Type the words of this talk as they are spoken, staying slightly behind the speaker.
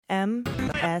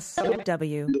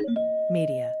MSW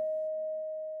Media.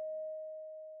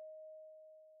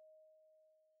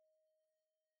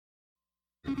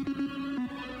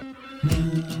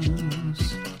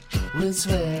 News with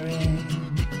swearing.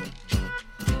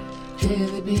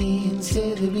 Daily beans,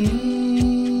 daily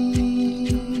beans.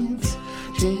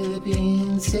 Daily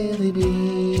beans, daily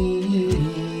beans.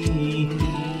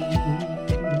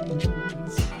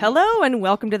 Hello and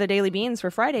welcome to the Daily Beans for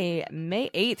Friday,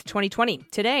 May 8th, 2020.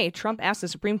 Today, Trump asked the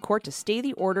Supreme Court to stay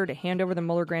the order to hand over the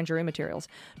Mueller grand jury materials.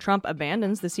 Trump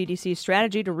abandons the CDC's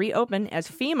strategy to reopen as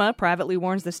FEMA privately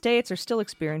warns the states are still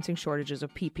experiencing shortages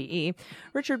of PPE.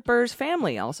 Richard Burr's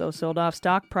family also sold off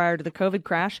stock prior to the COVID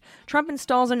crash. Trump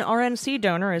installs an RNC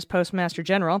donor as Postmaster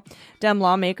General. Dem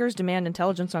lawmakers demand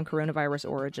intelligence on coronavirus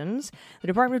origins. The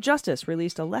Department of Justice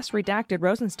released a less redacted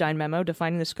Rosenstein memo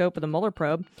defining the scope of the Mueller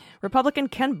probe. Republican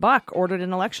Ken Buck ordered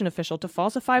an election official to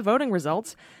falsify voting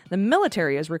results. The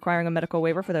military is requiring a medical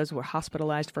waiver for those who were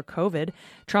hospitalized for COVID.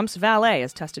 Trump's valet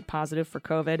has tested positive for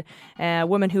COVID. A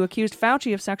woman who accused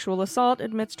Fauci of sexual assault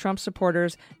admits Trump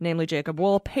supporters, namely Jacob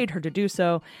Wohl, paid her to do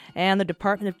so. And the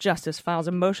Department of Justice files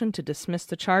a motion to dismiss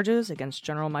the charges against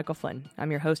General Michael Flynn.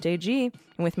 I'm your host, AG, and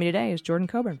with me today is Jordan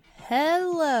Coburn.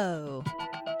 Hello.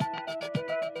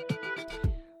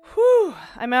 Whew,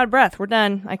 I'm out of breath. We're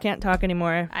done. I can't talk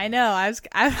anymore. I know. I was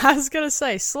gonna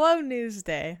say slow news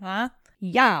day, huh?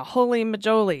 Yeah, holy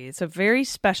majoli. It's a very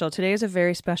special. Today is a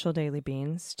very special Daily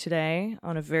Beans. Today,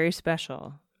 on a very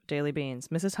special Daily Beans,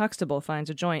 Mrs. Huxtable finds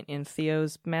a joint in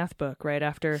Theo's math book right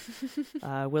after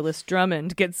Willis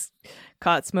Drummond gets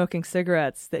caught smoking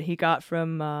cigarettes that he got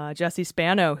from Jesse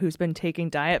Spano, who's been taking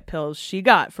diet pills she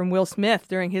got from Will Smith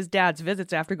during his dad's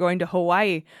visits after going to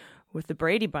Hawaii with the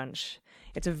Brady Bunch.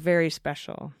 It's a very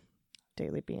special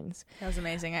Daily Beans. That was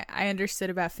amazing. I understood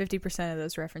about 50% of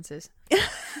those references.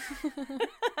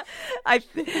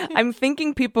 I'm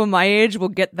thinking people my age will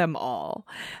get them all.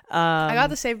 I got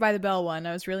the Saved by the Bell one.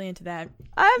 I was really into that.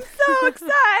 I'm so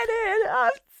excited.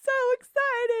 I'm so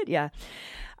excited. Yeah.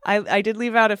 I did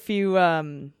leave out a few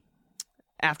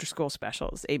after school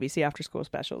specials, ABC after school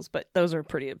specials, but those are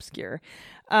pretty obscure.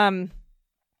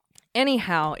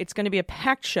 Anyhow, it's going to be a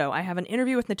packed show. I have an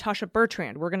interview with Natasha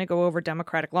Bertrand. We're going to go over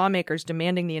Democratic lawmakers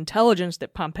demanding the intelligence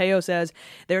that Pompeo says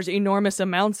there's enormous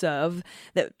amounts of,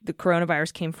 that the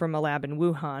coronavirus came from a lab in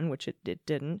Wuhan, which it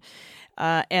didn't.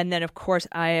 And then, of course,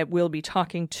 I will be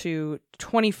talking to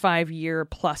 25-year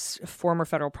plus former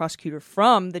federal prosecutor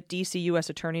from the D.C. U.S.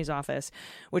 Attorney's Office,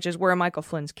 which is where Michael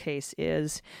Flynn's case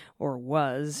is, or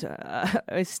was,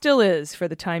 it still is for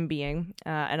the time being.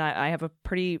 And I have a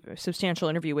pretty substantial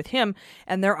interview with him,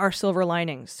 and there are silver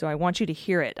linings. So I want you to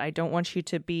hear it. I don't want you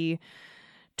to be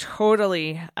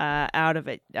totally out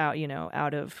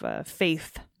of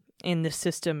faith in the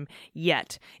system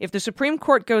yet. If the Supreme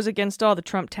Court goes against all the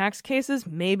Trump tax cases,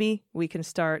 maybe we can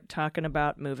start talking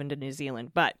about moving to New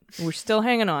Zealand. But we're still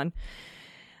hanging on.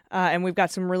 And we got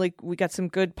some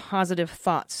good positive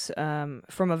thoughts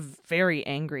from a very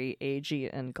angry AG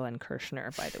and Glenn Kirschner,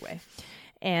 by the way.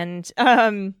 And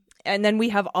then we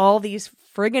have all these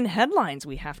friggin' headlines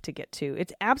we have to get to.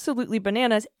 It's absolutely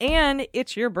bananas. And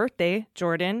it's your birthday,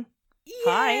 Jordan. Yay!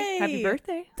 Hi, happy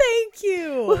birthday. Thank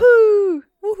you. Woohoo!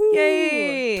 Woohoo!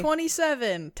 Yay!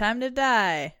 27. Time to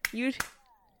die. You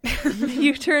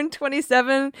turned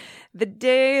 27 the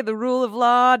day the rule of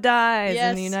law dies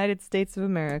in the United States of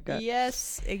America.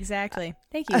 Yes, exactly.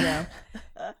 Thank you, though.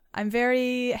 I'm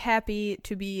very happy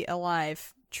to be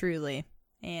alive, truly.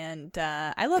 And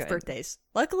I love birthdays.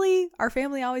 Luckily, our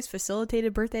family always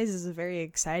facilitated birthdays as a very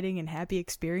exciting and happy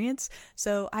experience.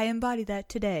 So I embody that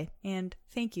today. And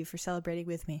thank you for celebrating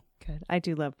with me. Good. I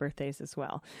do love birthdays as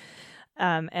well.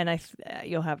 And I think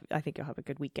you'll have a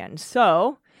good weekend.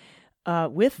 So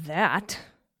with that,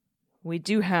 we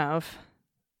do have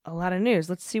a lot of news.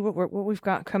 Let's see what we've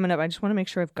got coming up. I just want to make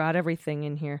sure I've got everything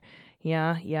in here.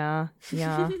 Yeah.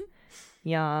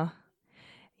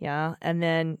 And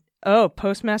then,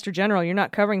 Postmaster General. You're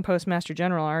not covering Postmaster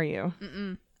General, are you?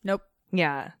 Nope.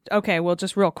 Yeah. Okay, well,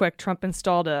 just real quick, Trump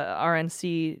installed a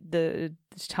RNC, the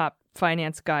top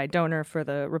finance guy, donor for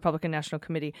the Republican National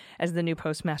Committee, as the new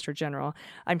Postmaster General.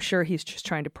 I'm sure he's just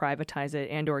trying to privatize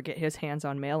it and or get his hands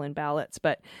on mail-in ballots,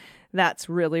 but that's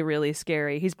really, really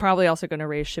scary. He's probably also going to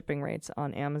raise shipping rates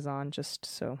on Amazon, just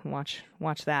so watch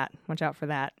that. Watch out for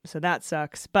that. So that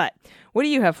sucks. But what do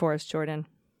you have for us, Jordan?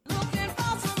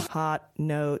 Hot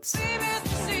notes.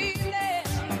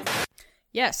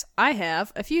 Yes, I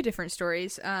have a few different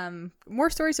stories. More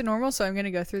stories than normal, so I'm going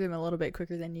to go through them a little bit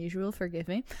quicker than usual, forgive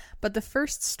me. But the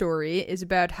first story is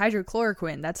about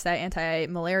hydrochloroquine. That's that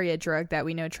anti-malaria drug that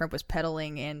we know Trump was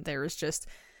peddling, and there was just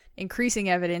increasing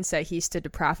evidence that he stood to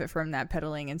profit from that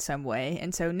peddling in some way.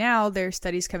 And so now there's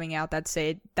studies coming out that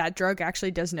say that drug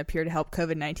actually doesn't appear to help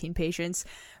COVID-19 patients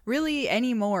really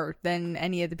any more than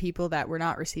any of the people that were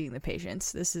not receiving the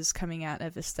patients. This is coming out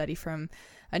of a study from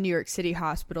a New York City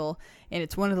hospital, and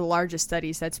it's one of the largest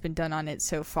studies that's been done on it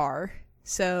so far.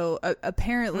 So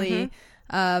apparently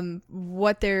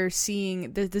what they're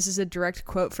seeing, this is a direct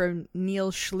quote from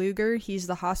Neil Schluger. He's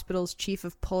the hospital's chief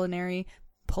of pulmonary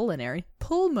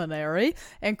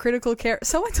and critical care.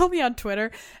 Someone told me on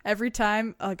Twitter every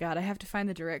time, oh god, I have to find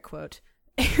the direct quote.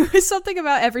 It was something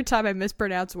about every time I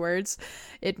mispronounce words,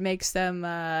 it makes them,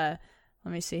 let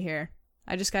me see here.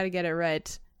 I just got to get it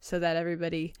right so that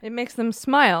everybody... It makes them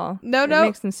smile. No. It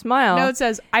makes them smile. No, it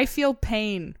says, I feel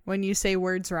pain when you say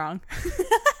words wrong.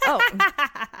 Oh.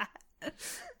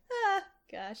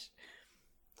 Gosh.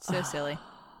 So silly.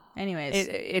 Anyways.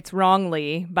 It's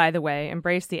wrongly, by the way.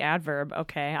 Embrace the adverb.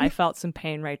 Okay, I felt some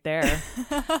pain right there.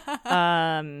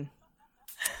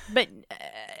 But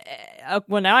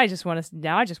well, now I just want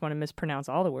to mispronounce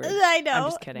all the words. I know. I'm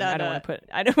just kidding. I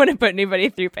don't want to put anybody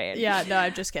through pain. Yeah, no,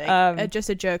 I'm just kidding. Just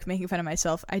a joke, making fun of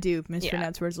myself. I do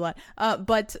mispronounce words a lot.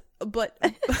 But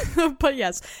but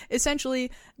yes, essentially,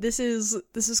 this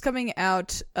is coming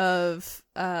out of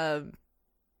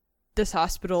this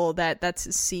hospital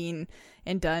that's seen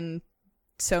and done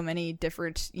so many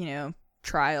different,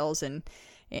 trials, and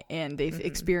they've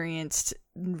experienced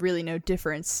really no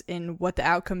difference in what the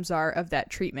outcomes are of that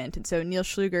treatment. And so Neil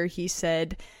Schluger, he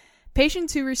said,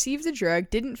 patients who received the drug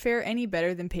didn't fare any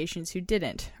better than patients who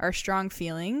didn't. Our strong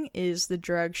feeling is the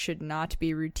drug should not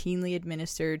be routinely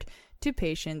administered to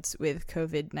patients with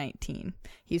COVID-19.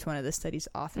 He's one of the study's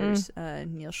authors,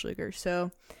 Neil Schluger.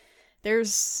 So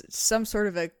there's some sort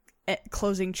of a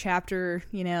closing chapter,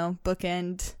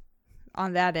 bookend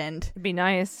on that end. It'd be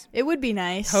nice. It would be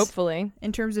nice. Hopefully.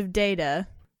 In terms of data.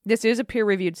 This is a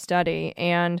peer-reviewed study,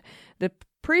 and the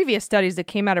previous studies that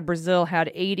came out of Brazil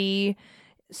had 80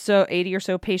 or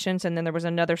so patients, and then there was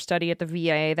another study at the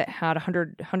VA that had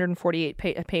 148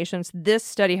 patients. This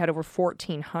study had over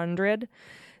 1,400.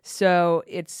 So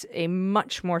it's a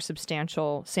much more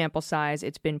substantial sample size.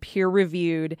 It's been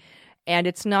peer-reviewed, and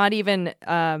it's not even...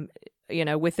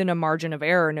 within a margin of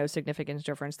error, no significant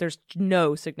difference. There's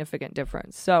no significant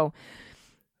difference. So,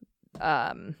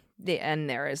 the end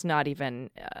there is not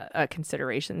even a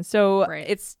consideration. So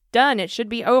It's done. It should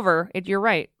be over. You're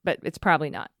right, but it's probably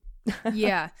not.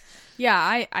 Yeah.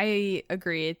 I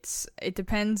agree. It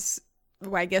depends.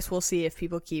 Well, I guess we'll see if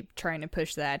people keep trying to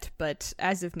push that. But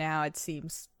as of now, it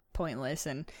seems pointless.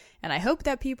 And I hope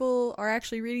that people are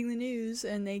actually reading the news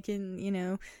and they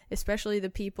can, especially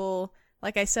the people.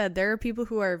 Like I said, there are people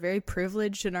who are very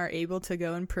privileged and are able to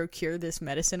go and procure this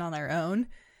medicine on their own,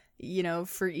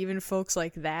 for even folks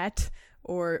like that,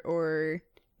 or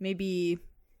maybe,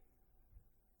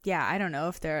 I don't know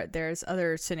if there's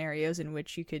other scenarios in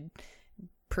which you could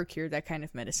procure that kind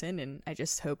of medicine, and I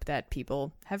just hope that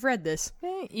people have read this.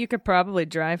 You could probably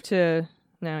drive to...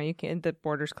 No, you can't. The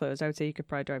border's closed. I would say you could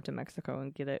probably drive to Mexico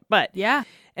and get it. But yeah,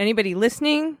 anyone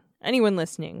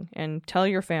listening, and tell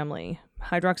your family,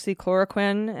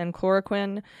 hydroxychloroquine and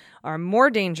chloroquine are more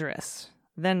dangerous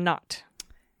than not.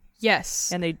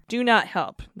 Yes. And they do not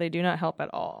help. They do not help at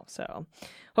all. So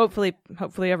hopefully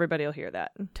everybody will hear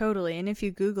that. Totally. And if you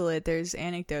Google it, there's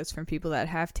anecdotes from people that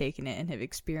have taken it and have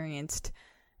experienced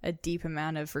a deep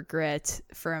amount of regret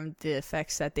from the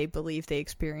effects that they believe they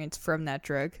experienced from that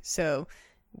drug. So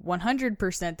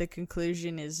 100% the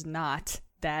conclusion is not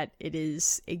that it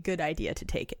is a good idea to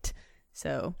take it.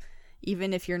 So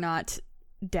even if you're not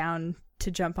down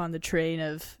to jump on the train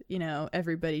of,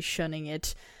 everybody shunning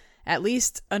it, at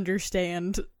least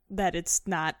understand that it's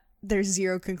not, there's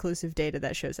zero conclusive data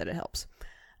that shows that it helps.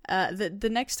 The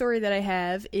next story that I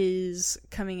have is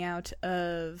coming out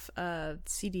of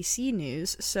CDC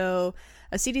news. So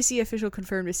a CDC official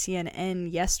confirmed to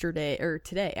CNN yesterday, or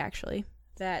today actually,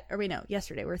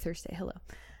 yesterday, we're Thursday, hello,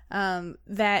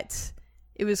 that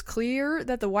it was clear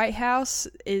that the White House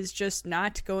is just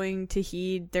not going to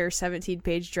heed their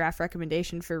 17-page draft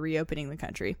recommendation for reopening the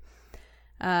country.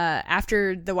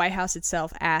 After the White House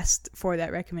itself asked for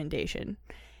that recommendation.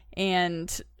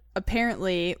 And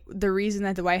apparently the reason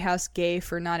that the White House gave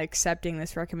for not accepting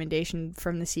this recommendation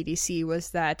from the CDC was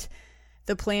that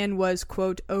the plan was,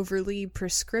 quote, overly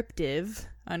prescriptive,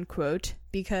 unquote,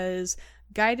 because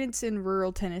guidance in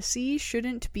rural Tennessee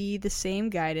shouldn't be the same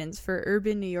guidance for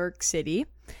urban New York City.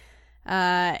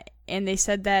 And they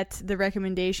said that the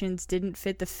recommendations didn't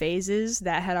fit the phases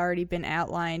that had already been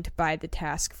outlined by the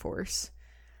task force.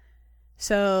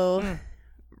 So,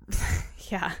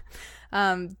 yeah.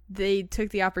 They took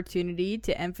the opportunity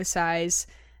to emphasize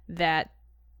that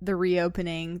the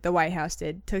reopening, the White House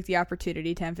took the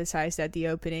opportunity to emphasize that the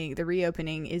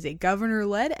reopening is a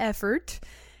governor-led effort.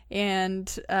 And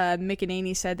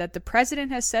McEnany said that the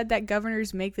president has said that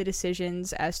governors make the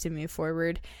decisions as to move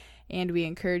forward, and we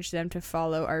encourage them to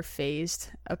follow our phased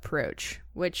approach,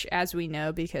 which, as we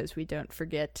know, because we don't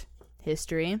forget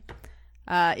history,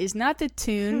 is not the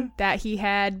tune that he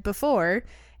had before.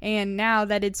 And now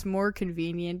that it's more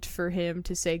convenient for him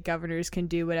to say governors can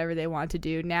do whatever they want to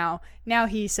do, now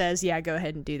he says, yeah, go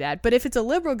ahead and do that. But if it's a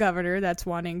liberal governor that's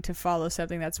wanting to follow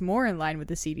something that's more in line with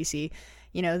the CDC,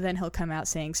 then he'll come out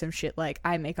saying some shit like,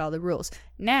 I make all the rules.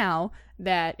 Now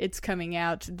that it's coming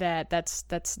out that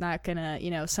that's not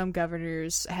gonna, some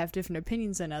governors have different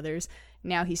opinions than others,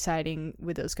 now he's siding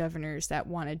with those governors that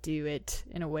want to do it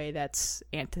in a way that's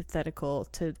antithetical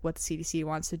to what the CDC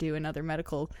wants to do and other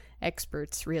medical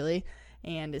experts, really,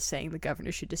 and is saying the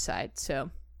governor should decide.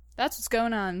 So that's what's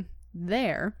going on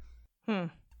there.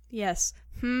 Yes.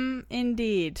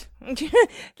 Indeed.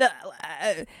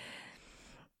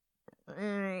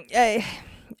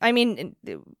 I mean,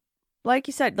 like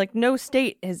you said, like no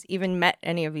state has even met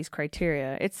any of these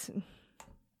criteria. It's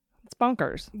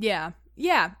bonkers. Yeah.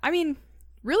 I mean,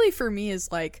 really for me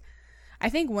is like, I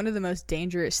think one of the most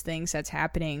dangerous things that's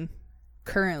happening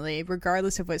currently,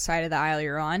 regardless of what side of the aisle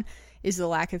you're on, is the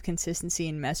lack of consistency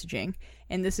in messaging.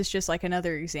 And this is just like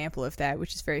another example of that,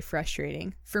 which is very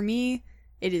frustrating. For me,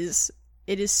 it is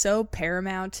so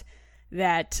paramount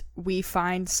that we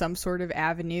find some sort of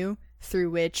avenue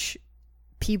through which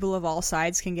people of all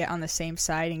sides can get on the same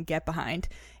side and get behind.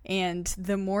 And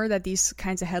the more that these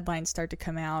kinds of headlines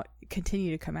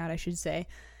continue to come out, I should say,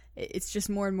 it's just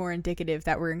more and more indicative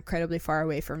that we're incredibly far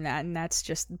away from that. And that's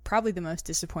just probably the most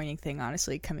disappointing thing,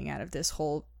 honestly, coming out of this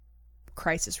whole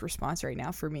crisis response right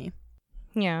now for me.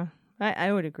 Yeah,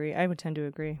 I would agree. I would tend to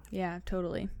agree. Yeah,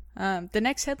 totally. The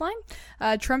next headline,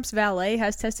 Trump's valet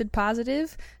has tested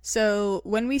positive. So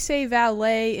when we say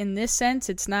valet in this sense,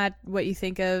 it's not what you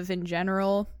think of in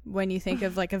general when you think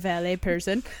of like a valet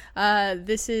person.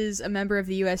 This is a member of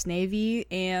the U.S. Navy,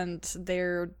 and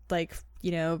they're like,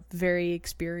 very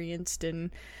experienced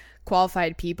and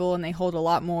qualified people, and they hold a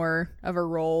lot more of a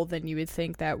role than you would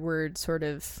think that word sort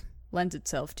of lends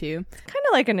itself to. Kind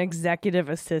of like an executive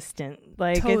assistant.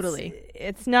 Like totally.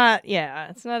 It's not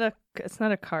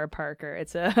a car parker.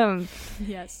 It's a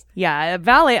yes. Yeah, a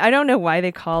valet. I don't know why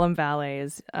they call them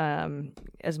valets.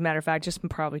 As a matter of fact, just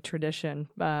probably tradition.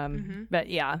 But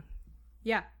yeah.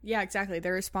 Yeah, exactly.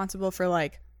 They're responsible for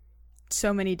like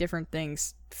so many different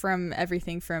things, from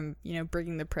everything from,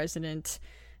 bringing the president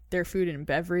their food and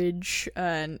beverage,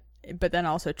 but then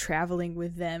also traveling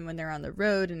with them when they're on the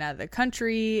road and out of the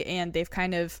country. And they've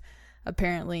kind of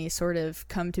apparently sort of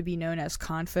come to be known as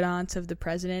confidants of the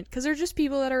president, because they're just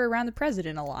people that are around the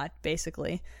president a lot,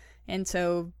 basically. And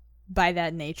so by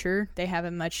that nature, they have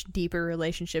a much deeper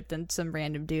relationship than some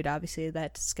random dude, obviously,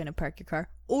 that's going to park your car,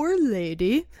 or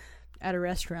lady, at a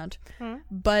restaurant.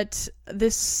 But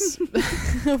this,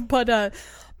 but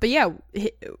yeah,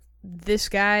 this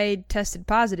guy tested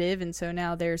positive, and so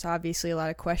now there's obviously a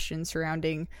lot of questions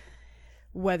surrounding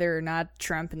whether or not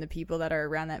Trump and the people that are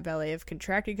around that valet have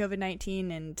contracted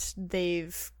COVID-19, and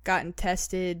they've gotten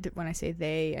tested. When I say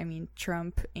they, I mean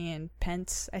Trump and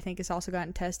Pence, I think, has also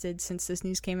gotten tested since this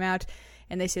news came out,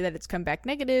 and they say that it's come back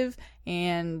negative,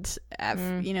 and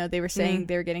they were saying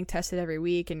they were getting tested every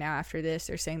week, and now after this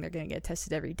they're saying they're going to get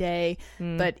tested every day.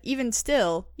 But even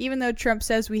still, even though Trump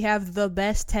says we have the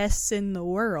best tests in the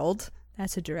world,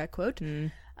 that's a direct quote,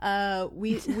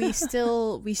 we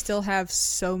still have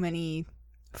so many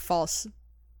false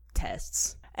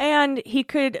tests. And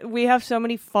we have so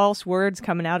many false words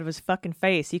coming out of his fucking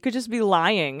face. He could just be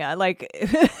lying. Yeah.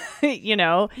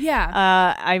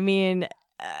 I mean,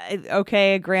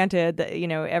 okay, granted that,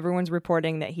 everyone's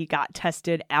reporting that he got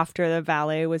tested after the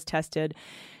valet was tested.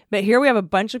 But here we have a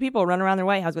bunch of people running around the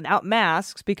White House without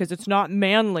masks because it's not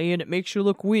manly and it makes you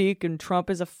look weak. And Trump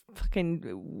is a fucking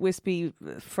wispy,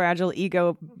 fragile,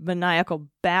 egomaniacal,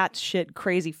 bat shit,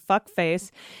 crazy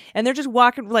fuckface. And they're just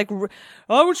walking like,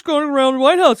 I was going around the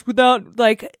White House without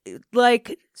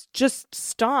like, just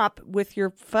stop with your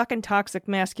fucking toxic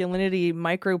masculinity,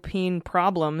 micropene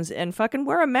problems and fucking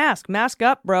wear a mask. Mask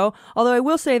up, bro. Although I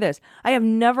will say this, I have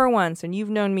never once, and you've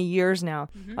known me years now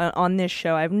on this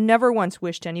show, I've never once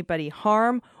wished anybody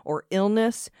harm or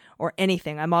illness or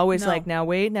anything. I'm always No. like, now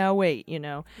wait, you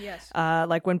know. Yes.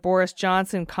 Like when Boris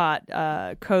Johnson caught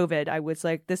COVID, I was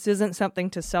like, this isn't something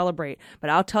to celebrate. But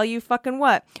I'll tell you fucking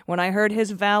what, when I heard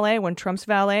his valet, when Trump's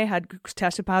valet had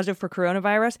tested positive for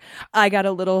coronavirus, I got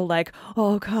a little like,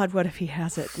 oh God, what if he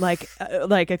has it? Like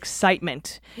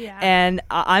excitement. Yeah. And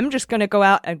I'm just going to go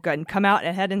out and come out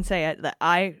ahead and say it, that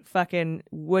I fucking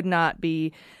would not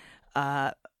be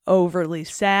overly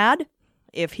sad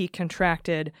if he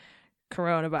contracted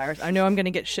coronavirus. I know I'm going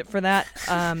to get shit for that.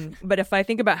 But if I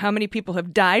think about how many people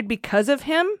have died because of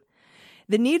him,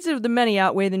 the needs of the many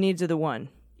outweigh the needs of the one.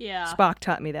 Yeah. Spock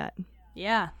taught me that.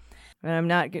 Yeah. And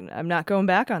I'm not going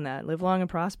back on that. Live long and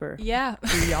prosper. Yeah.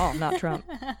 To y'all, not Trump.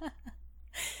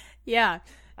 Yeah.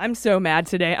 I'm so mad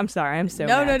today. I'm sorry. I'm so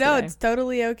No, mad today. it's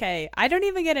totally okay. I don't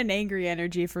even get an angry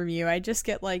energy from you. I just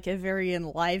get like a very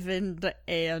enlivened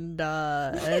and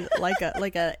like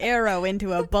a arrow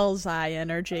into a bullseye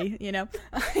energy, you know?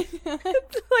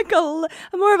 It's like a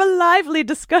more of a lively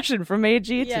discussion from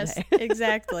AG Yes, today.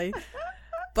 exactly.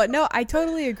 But no, I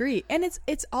totally agree. And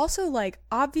it's also like,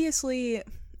 obviously,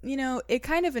 you know, it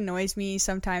kind of annoys me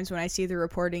sometimes when I see the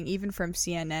reporting, even from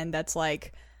CNN, that's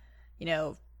like, you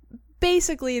know,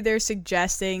 basically they're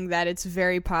suggesting that it's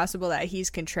very possible that he's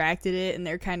contracted it, and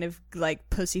they're kind of like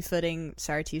pussyfooting,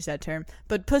 sorry to use that term,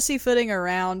 but pussyfooting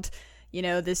around, you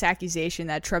know, this accusation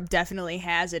that Trump definitely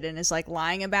has it and is like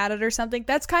lying about it or something.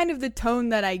 That's kind of the tone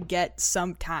that I get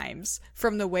sometimes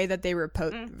from the way that they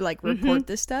report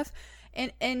this stuff.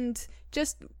 And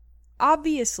just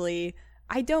obviously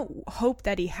I don't hope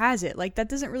that he has it. Like that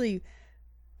doesn't really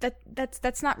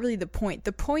that's not really the point.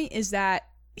 The point is that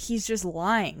he's just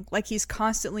lying. Like he's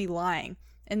constantly lying.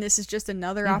 And this is just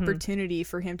another opportunity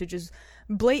for him to just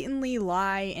blatantly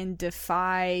lie and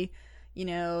defy, you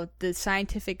know, the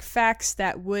scientific facts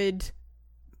that would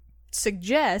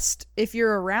suggest if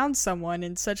you're around someone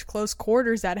in such close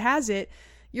quarters that has it,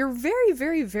 you're very,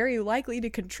 very, very likely to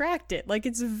contract it. Like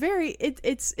it's very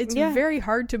very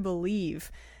hard to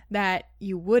believe that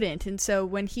you wouldn't. And so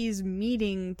when he's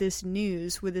meeting this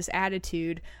news with this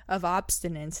attitude of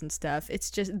obstinance and stuff, it's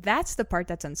just, that's the part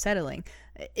that's unsettling.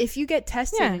 If you get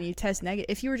tested and you test negative,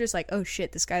 if you were just like, oh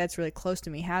shit, this guy that's really close to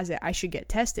me has it, I should get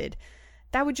tested,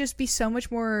 that would just be so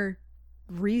much more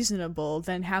reasonable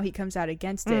than how he comes out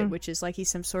against it, which is like he's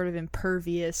some sort of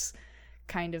impervious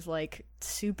kind of like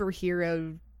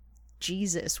superhero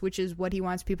Jesus, which is what he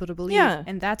wants people to believe. Yeah.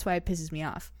 And that's why it pisses me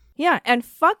off. Yeah, and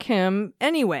fuck him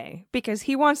anyway, because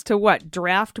he wants to,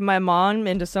 draft my mom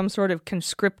into some sort of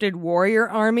conscripted warrior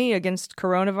army against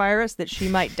coronavirus that she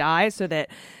might die so that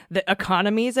the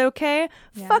economy is okay?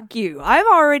 Yeah. Fuck you. I've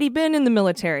already been in the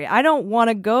military. I don't want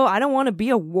to go. I don't want to be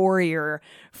a warrior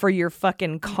for your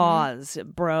fucking cause,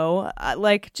 bro.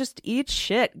 Just eat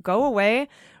shit. Go away.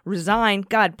 Resign.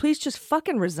 God, please just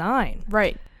fucking resign.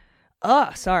 Right.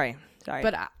 Ugh, sorry.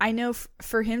 But I know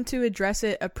for him to address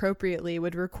it appropriately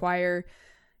would require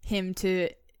him to,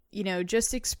 you know,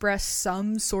 just express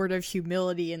some sort of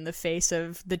humility in the face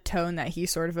of the tone that he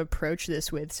sort of approached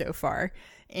this with so far.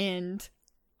 And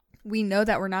we know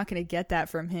that we're not going to get that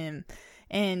from him.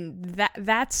 And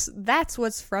that's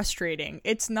what's frustrating.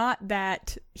 It's not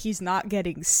that he's not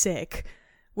getting sick,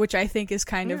 which I think is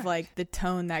kind of like the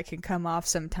tone that can come off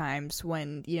sometimes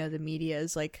when, you know, the media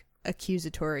is like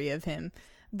accusatory of him.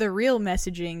 The real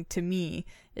messaging to me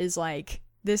is like,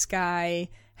 this guy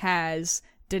has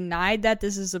denied that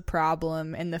this is a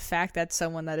problem, and the fact that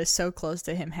someone that is so close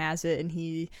to him has it, and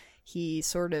he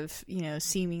sort of, you know,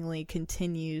 seemingly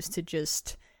continues to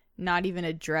just not even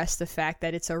address the fact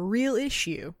that it's a real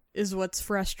issue is what's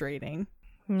frustrating.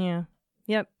 Yeah.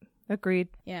 Yep. Agreed.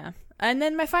 Yeah. And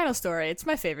then my final story. It's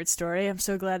my favorite story. I'm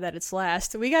so glad that it's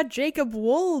last. We got Jacob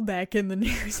Wool back in the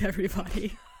news,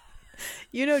 everybody.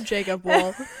 You know Jacob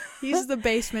Wool. He's the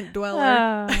basement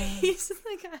dweller. He's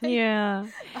the guy. Yeah.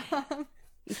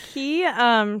 He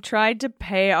tried to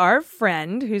pay our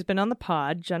friend who's been on the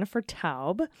pod, Jennifer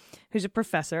Taub, who's a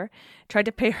professor, tried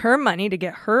to pay her money to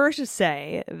get her to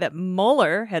say that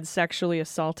Mueller had sexually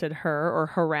assaulted her or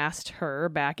harassed her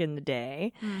back in the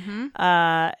day.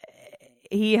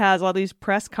 He has all these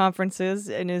press conferences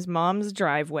in his mom's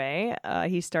driveway.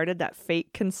 He started that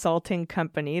fake consulting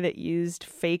company that used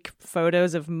fake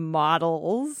photos of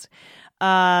models.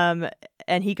 And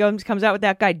he comes out with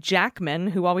that guy Jackman,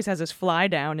 who always has his fly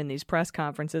down in these press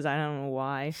conferences. I don't know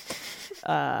why.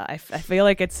 I feel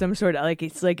like it's some sort of, like,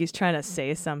 it's like he's trying to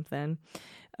say something.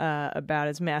 about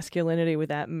his masculinity with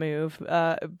that move.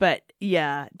 But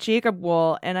yeah, Jacob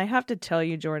Wohl, and I have to tell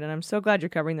you, Jordan, I'm so glad you're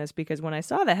covering this because when I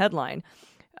saw the headline,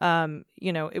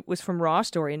 it was from Raw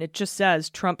Story, and it just says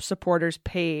Trump supporters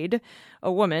paid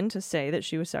a woman to say that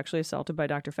she was sexually assaulted by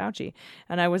Dr. Fauci.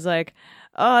 And I was like,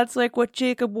 oh, it's like what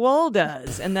Jacob Wohl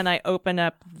does. And then I open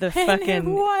up the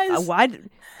fucking...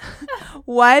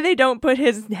 why they don't put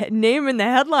his name in the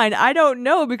headline, I don't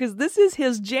know, because this is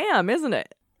his jam, isn't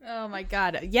it? Oh my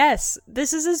god. Yes.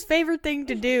 This is his favorite thing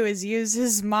to do, is use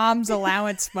his mom's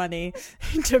allowance money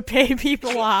to pay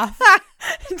people off.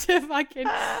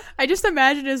 I just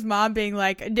imagine his mom being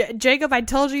like, Jacob, I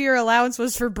told you your allowance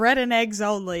was for bread and eggs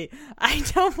only. I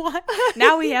don't want...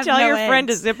 Now we have Tell no your eggs. friend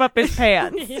to zip up his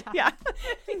pants. Yeah.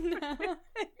 No.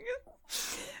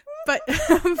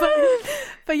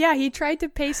 But yeah, he tried to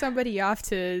pay somebody off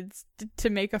to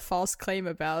make a false claim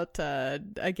about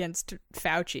against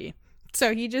Fauci.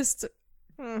 So he just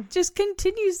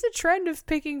continues the trend of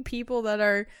picking people that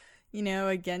are,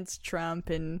 against Trump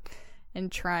and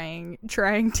trying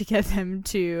to get them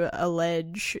to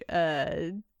allege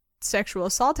sexual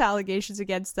assault allegations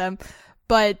against them.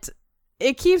 But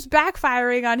it keeps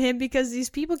backfiring on him because these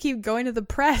people keep going to the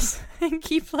press and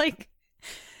keep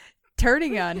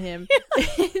turning on him.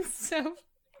 It's so...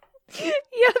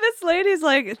 Yeah, this lady's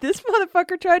like, this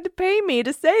motherfucker tried to pay me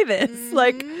to say this.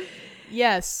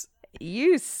 Yes.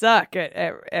 You suck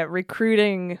at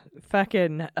recruiting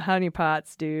fucking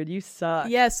honeypots, dude. You suck.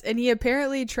 Yes, and he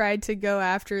apparently tried to go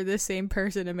after the same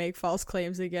person to make false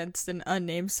claims against an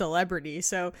unnamed celebrity.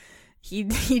 So he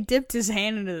dipped his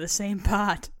hand into the same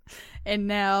pot. And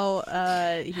now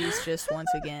he's just once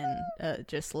again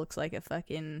just looks like a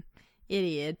fucking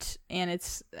idiot. And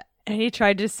he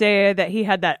tried to say that he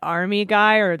had that army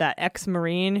guy or that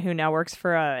ex-Marine who now works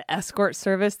for a escort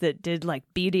service that did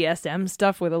BDSM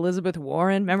stuff with Elizabeth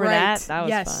Warren. Remember that? That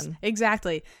was fun.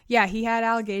 Exactly. Yeah, he had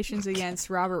allegations against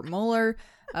Robert Mueller,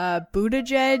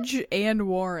 Buttigieg, and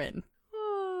Warren.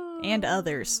 And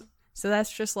others. So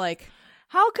that's just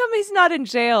how come he's not in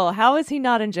jail? How is he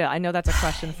not in jail? I know that's a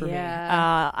question for me.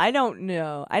 I don't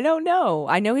know. I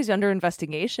know he's under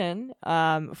investigation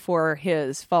for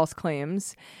his false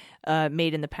claims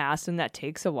made in the past, and that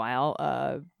takes a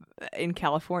while in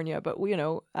California. But,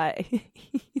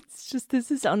 it's just, this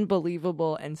is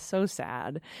unbelievable and so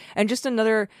sad. And just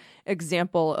another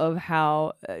example of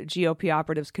how GOP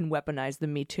operatives can weaponize the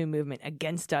Me Too movement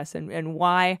against us and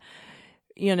why...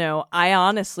 I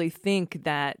honestly think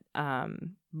that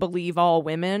Believe All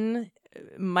Women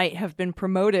might have been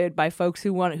promoted by folks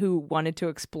who wanted to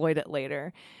exploit it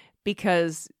later,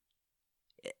 because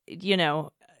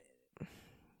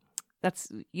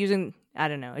that's using, I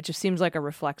don't know, it just seems like a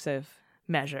reflexive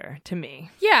measure to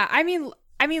me. Yeah, I mean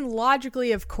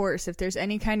logically, of course, if there's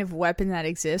any kind of weapon that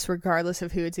exists, regardless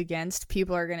of who it's against,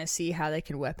 people are going to see how they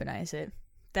can weaponize it.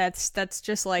 That's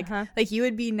just you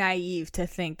would be naive to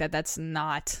think that that's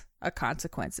not a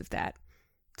consequence of that.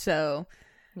 So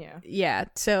yeah.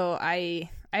 So I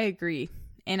agree,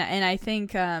 and I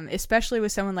think especially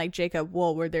with someone like Jacob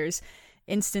Wohl, where there's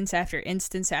instance after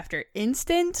instance after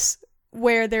instance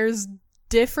where there's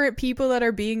different people that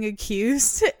are being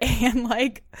accused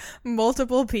and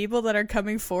multiple people that are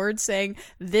coming forward saying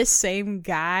this same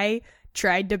guy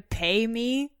tried to pay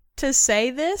me to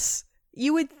say this.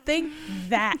 You would think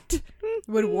that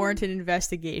would warrant an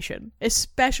investigation,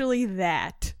 especially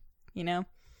that,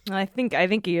 I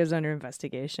think he is under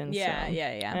investigation. Yeah, so.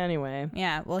 yeah. Anyway.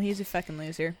 Yeah, well, he's a fucking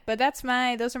loser. But those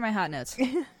are my hot notes.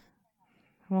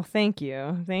 Well, thank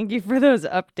you. Thank you for those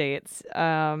updates.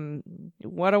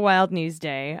 What a wild news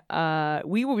day.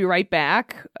 We will be right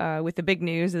back with the big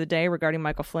news of the day regarding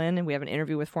Michael Flynn, and we have an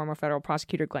interview with former federal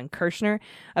prosecutor Glenn Kirschner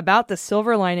about the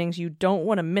silver linings. You don't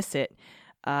want to miss it.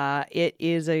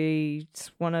 It's a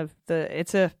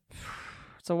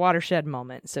watershed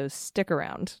moment, so stick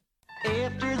around.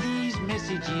 After these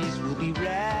messages, we'll be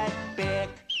right back.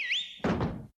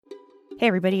 Hey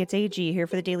everybody, it's AG here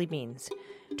for the Daily Beans.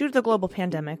 Due to the global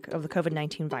pandemic of the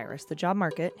COVID-19 virus, the job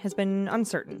market has been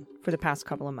uncertain for the past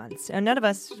couple of months, and none of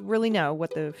us really know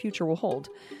what the future will hold.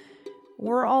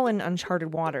 We're all in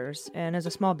uncharted waters, and as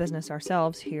a small business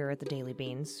ourselves here at the Daily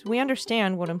Beans, we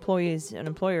understand what employees and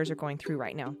employers are going through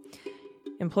right now.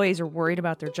 Employees are worried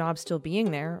about their job still being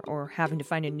there or having to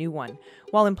find a new one,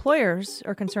 while employers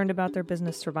are concerned about their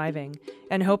business surviving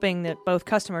and hoping that both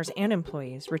customers and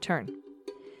employees return.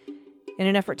 In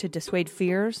an effort to dissuade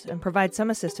fears and provide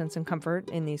some assistance and comfort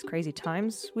in these crazy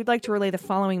times, we'd like to relay the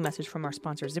following message from our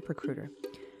sponsor, ZipRecruiter.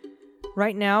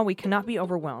 Right now, we cannot be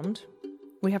overwhelmed.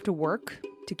 We have to work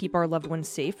to keep our loved ones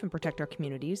safe and protect our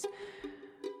communities.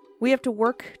 We have to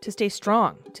work to stay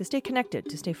strong, to stay connected,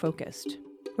 to stay focused.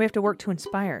 We have to work to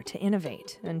inspire, to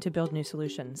innovate, and to build new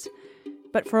solutions.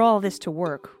 But for all this to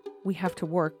work, we have to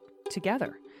work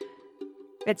together.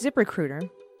 At ZipRecruiter,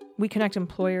 we connect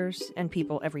employers and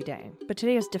people every day, but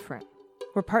today is different.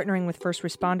 We're partnering with first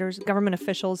responders, government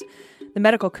officials, the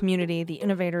medical community, the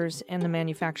innovators, and the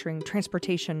manufacturing,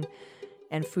 transportation,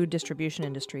 and food distribution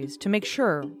industries to make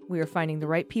sure we are finding the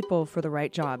right people for the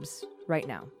right jobs right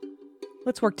now.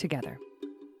 Let's work together.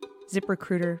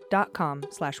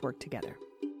 ZipRecruiter.com/work together.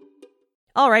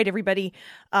 All right, everybody.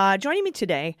 Joining me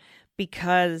today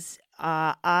because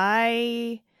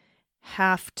I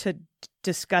have to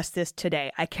discuss this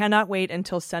today. I cannot wait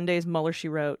until Sunday's Mueller, She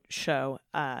Wrote show.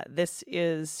 This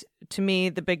is, to me,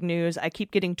 the big news. I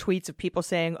keep getting tweets of people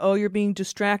saying, oh, you're being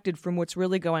distracted from what's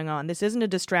really going on. This isn't a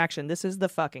distraction. This is the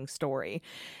fucking story.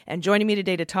 And joining me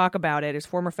today to talk about it is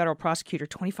former federal prosecutor,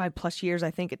 25 plus years,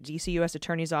 I think, at D.C. U.S.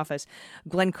 Attorney's Office,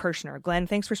 Glenn Kirschner. Glenn,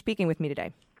 thanks for speaking with me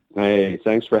today. Hey,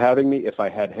 thanks for having me. If I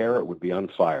had hair, it would be on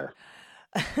fire.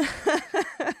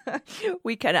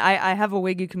 We can. I have a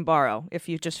wig you can borrow if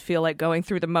you just feel like going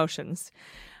through the motions.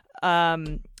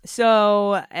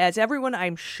 So, as everyone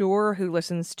I'm sure who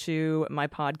listens to my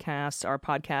podcasts, our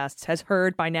podcasts, has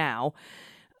heard by now,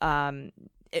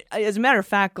 as a matter of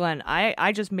fact, Glenn,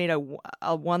 I just made a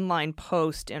one-line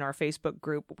post in our Facebook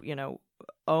group,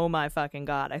 oh my fucking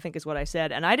God, I think is what I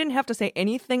said. And I didn't have to say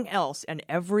anything else, and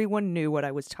everyone knew what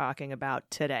I was talking about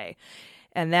today.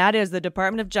 And that is the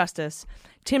Department of Justice.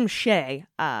 Tim Shea,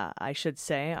 I should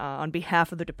say, on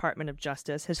behalf of the Department of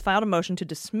Justice, has filed a motion to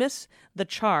dismiss the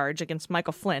charge against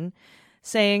Michael Flynn,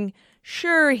 saying,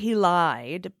 sure, he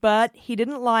lied, but he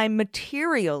didn't lie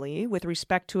materially with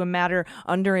respect to a matter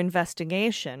under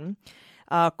investigation.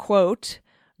 Quote,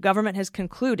 government has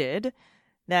concluded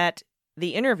that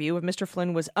the interview of Mr.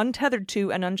 Flynn was untethered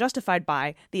to and unjustified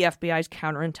by the FBI's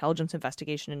counterintelligence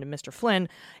investigation into Mr. Flynn,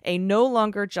 a no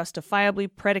longer justifiably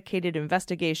predicated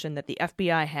investigation that the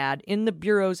FBI had, in the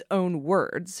Bureau's own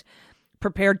words,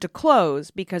 prepared to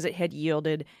close because it had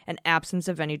yielded an absence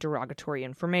of any derogatory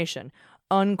information,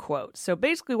 unquote. So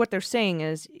basically what they're saying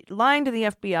is lying to the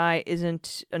FBI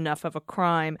isn't enough of a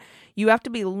crime. You have to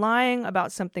be lying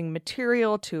about something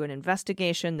material to an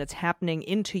investigation that's happening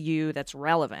into you that's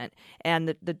relevant. And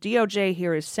the DOJ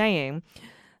here is saying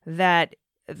that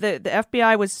the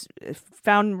FBI was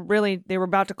found really, they were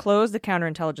about to close the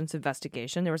counterintelligence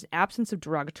investigation. There was absence of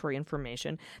derogatory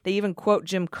information. They even quote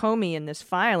Jim Comey in this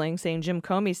filing, saying Jim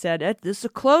Comey said, this is a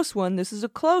close one, this is a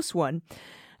close one,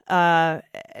 to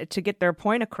get their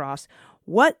point across.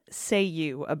 What say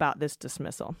you about this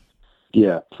dismissal?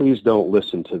 Yeah, please don't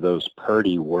listen to those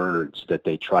purdy words that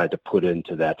they tried to put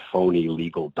into that phony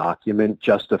legal document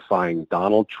justifying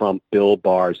Donald Trump, Bill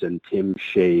Barr's, and Tim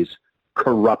Shea's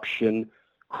corruption,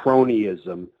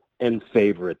 cronyism, and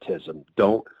favoritism.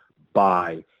 Don't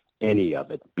buy any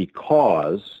of it,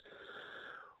 because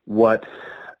what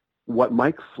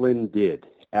Mike Flynn did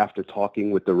after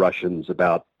talking with the Russians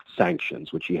about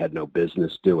sanctions, which he had no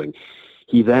business doing,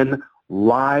 he then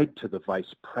lied to the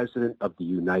Vice President of the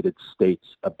United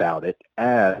States about it,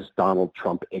 as Donald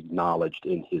Trump acknowledged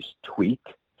in his tweet,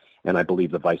 and I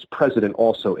believe the Vice President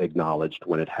also acknowledged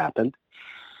when it happened.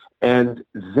 And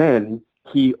then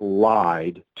he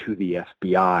lied to the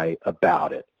FBI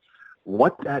about it.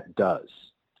 What that does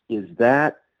is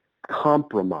that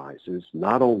compromises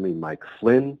not only Mike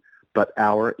Flynn, but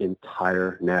our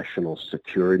entire national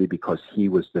security, because he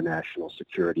was the national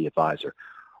security advisor.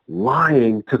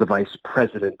 Lying to the vice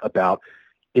president about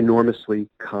enormously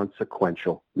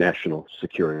consequential national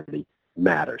security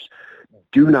matters.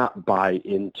 Do not buy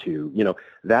into,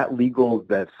 that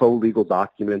faux legal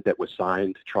document that was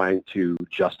signed trying to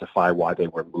justify why they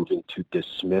were moving to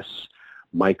dismiss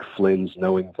Mike Flynn's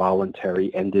knowing,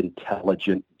 voluntary, and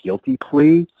intelligent guilty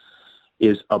plea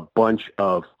is a bunch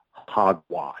of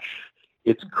hogwash.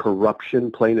 It's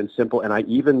corruption, plain and simple. And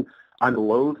I'm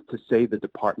loath to say the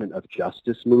Department of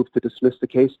Justice moved to dismiss the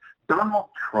case. Donald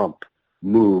Trump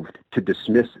moved to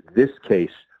dismiss this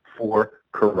case for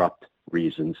corrupt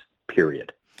reasons,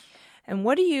 period. And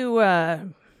what do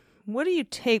you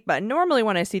take? But normally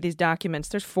when I see these documents,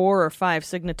 there's 4 or 5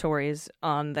 signatories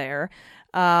on there.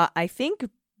 I think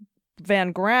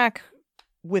Van Grack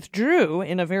withdrew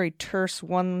in a very terse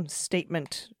one-line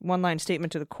statement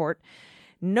to the court.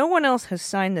 No one else has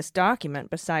signed this document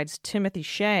besides Timothy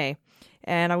Shea.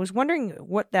 And I was wondering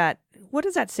what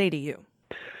does that say to you?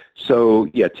 So,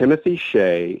 yeah, Timothy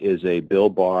Shea is a Bill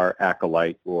Barr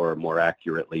acolyte, or more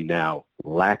accurately now,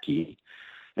 lackey.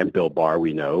 And Bill Barr,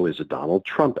 we know, is a Donald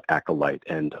Trump acolyte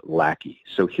and lackey.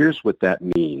 So here's what that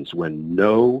means when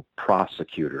no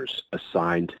prosecutors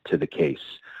assigned to the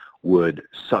case would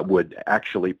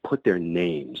actually put their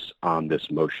names on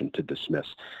this motion to dismiss.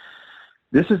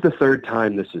 This is the third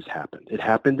time this has happened. It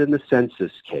happened in the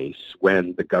census case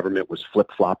when the government was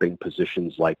flip-flopping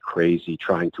positions like crazy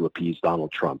trying to appease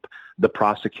Donald Trump. The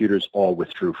prosecutors all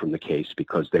withdrew from the case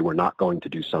because they were not going to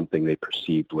do something they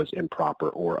perceived was improper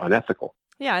or unethical.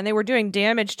 Yeah, and they were doing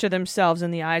damage to themselves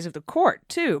in the eyes of the court,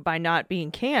 too, by not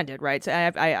being candid, right? So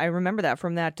I remember that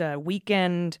from that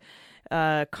weekend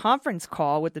conference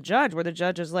call with the judge where the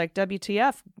judge is like,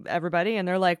 WTF, everybody? And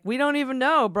they're like, we don't even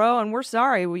know, bro, and we're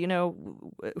sorry.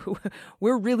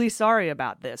 We're really sorry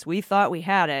about this. We thought we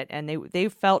had it, and they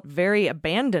felt very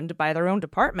abandoned by their own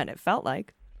department, it felt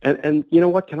like. And you know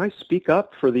what? Can I speak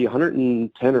up for the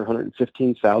 110 or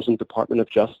 115,000 Department of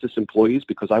Justice employees,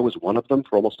 because I was one of them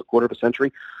for almost a quarter of a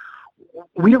century?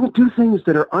 We don't do things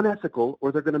that are unethical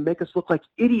or they're going to make us look like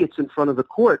idiots in front of the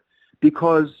court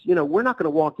because, we're not going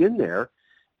to walk in there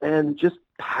and just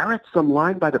parrot some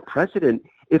line by the president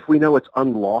if we know it's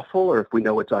unlawful or if we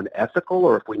know it's unethical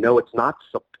or if we know it's not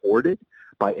supported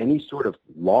by any sort of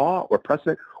law or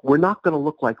precedent. We're not going to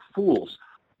look like fools.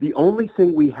 The only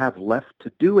thing we have left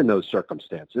to do in those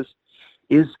circumstances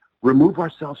is remove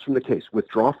ourselves from the case,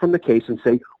 withdraw from the case and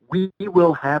say, we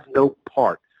will have no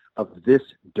part of this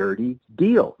dirty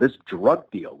deal, this drug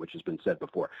deal, which has been said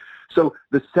before. So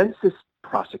the census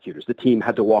prosecutors, the team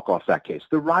had to walk off that case.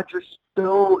 The Roger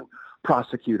Stone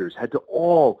prosecutors had to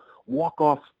all walk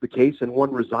off the case, and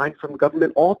one resigned from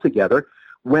government altogether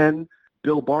when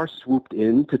Bill Barr swooped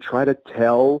in to try to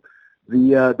tell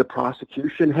the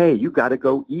prosecution, hey, you got to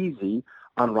go easy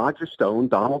on Roger Stone,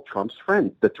 Donald Trump's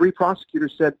friend. The three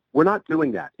prosecutors said, we're not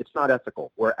doing that. It's not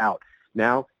ethical. We're out.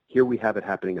 Now, here we have it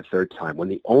happening a third time when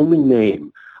the only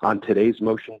name on today's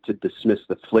motion to dismiss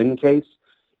the Flynn case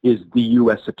is the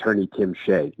U.S. Attorney Tim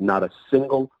Shea, not a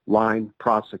single line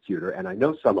prosecutor. And I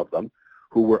know some of them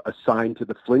who were assigned to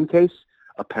the Flynn case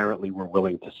apparently were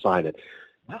willing to sign it.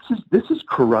 This is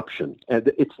corruption, and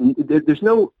there's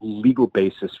no legal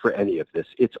basis for any of this.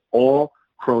 It's all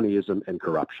cronyism and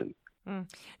corruption.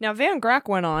 Now, Van Grack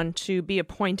went on to be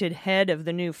appointed head of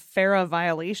the new FARA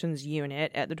violations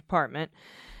unit at the department.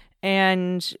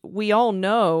 And we all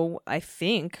know, I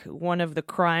think, one of the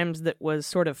crimes that was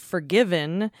sort of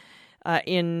forgiven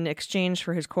in exchange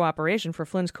for his cooperation, for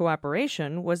Flynn's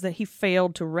cooperation, was that he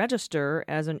failed to register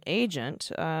as an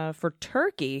agent for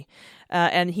Turkey.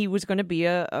 And he was going to be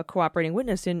a cooperating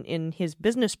witness in his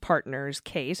business partner's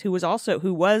case, who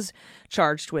was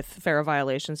charged with FARA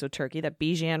violations of Turkey, that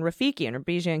Bijan Rafikian or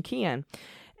Bijan Kian.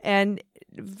 And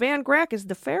Van Grack is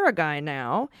the FARA guy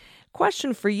now.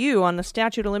 Question for you on the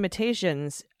statute of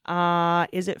limitations.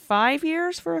 Is it 5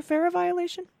 years for a FARA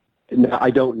violation? Now, I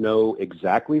don't know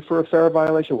exactly for a FARA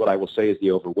violation. What I will say is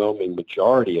the overwhelming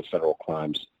majority of federal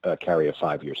crimes carry a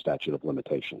 5-year statute of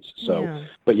limitations. So, yeah.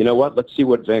 But you know what? Let's see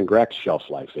what Van Grack's shelf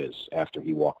life is after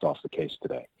he walked off the case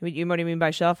today. What do you mean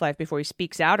by shelf life? Before he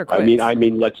speaks out or quits? I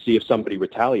mean, let's see if somebody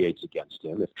retaliates against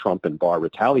him, if Trump and Barr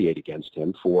retaliate against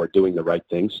him for doing the right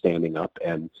thing, standing up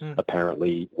and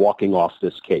apparently walking off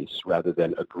this case rather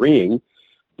than agreeing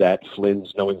that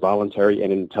Flynn's knowing voluntary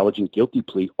and intelligent guilty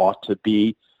plea ought to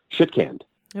be shit-canned.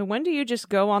 When do you just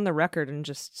go on the record and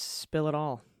just spill it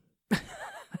all?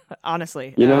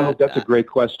 Honestly. That's a great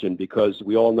question, because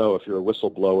we all know if you're a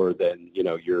whistleblower, then,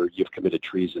 you've committed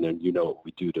treason, and you know what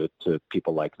we do to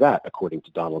people like that, according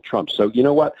to Donald Trump. So you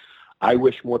know what? I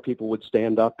wish more people would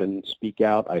stand up and speak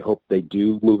out. I hope they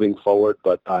do moving forward,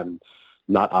 but I'm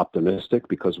not optimistic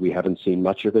because we haven't seen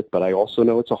much of it. But I also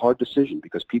know it's a hard decision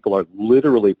because people are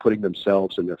literally putting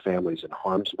themselves and their families in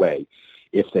harm's way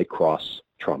if they cross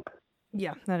Trump.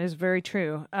 Yeah, that is very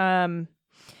true.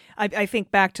 I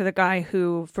think back to the guy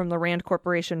from the Rand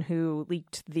Corporation who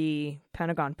leaked the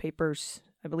Pentagon Papers.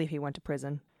 I believe he went to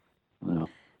prison. Wow.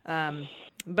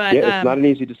 But it's not an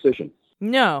easy decision.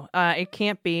 No, it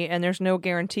can't be, and there's no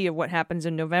guarantee of what happens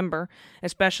in November,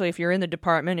 especially if you're in the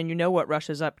department and you know what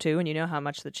Russia's up to and you know how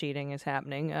much the cheating is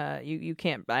happening. You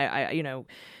can't,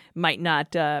 might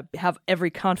not have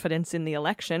every confidence in the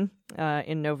election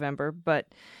in November, but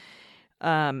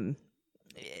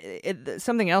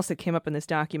something else that came up in this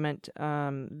document,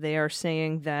 they are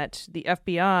saying that the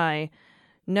FBI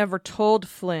never told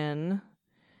Flynn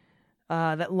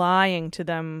that lying to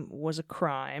them was a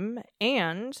crime,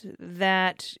 and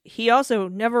that he also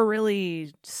never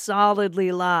really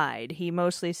solidly lied. He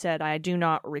mostly said, I do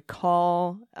not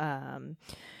recall,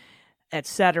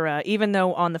 etc., even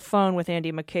though on the phone with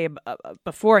Andy McCabe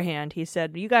beforehand, he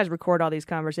said, you guys record all these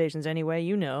conversations anyway,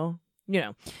 you know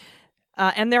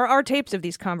And there are tapes of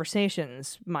these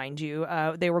conversations, mind you.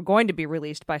 They were going to be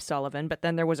released by Sullivan, but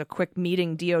then there was a quick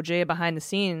meeting DOJ behind the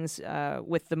scenes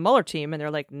with the Mueller team, and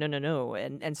they're like, no.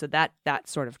 And so that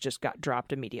sort of just got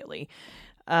dropped immediately.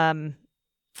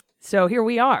 So here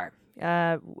we are.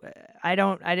 I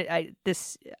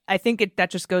think that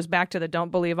just goes back to the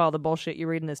don't believe all the bullshit you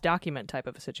read in this document type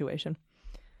of a situation.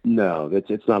 No,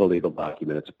 it's not a legal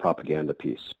document. It's a propaganda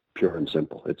piece, pure and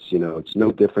simple. It's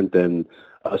no different than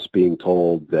us being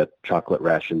told that chocolate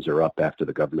rations are up after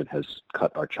the government has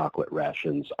cut our chocolate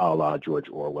rations, a la George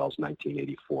Orwell's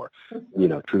 1984.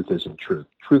 Truth isn't truth.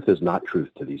 Truth is not truth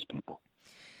to these people.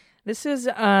 This is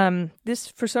this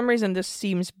for some reason this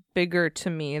seems bigger to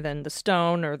me than the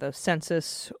Stone or the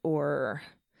census, or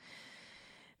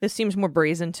this seems more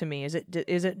brazen to me. Is it?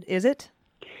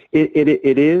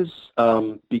 It is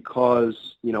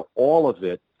because all of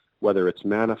it, whether it's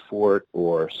Manafort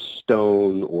or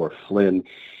Stone or Flynn,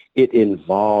 it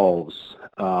involves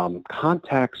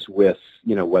contacts with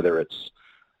whether it's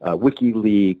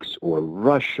WikiLeaks or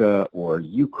Russia or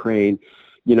Ukraine.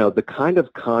 The kind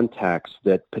of contacts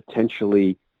that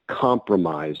potentially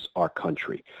compromise our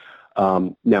country.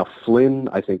 Now, Flynn,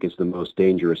 I think, is the most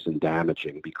dangerous and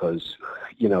damaging because,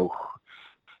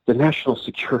 the national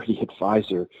security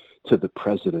advisor to the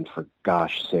president, for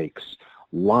gosh sakes,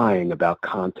 lying about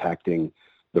contacting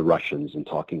the Russians and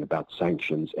talking about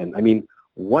sanctions. And I mean,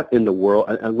 what in the world,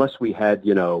 unless we had,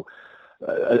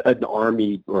 an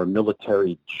army or a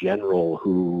military general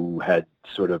who had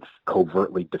sort of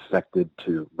covertly defected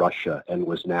to Russia and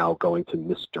was now going to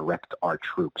misdirect our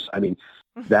troops. I mean,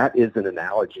 that is an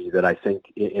analogy that I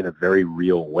think in a very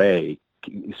real way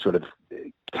sort of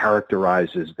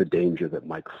characterizes the danger that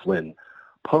Mike Flynn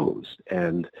posed.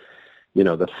 And,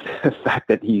 the fact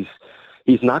that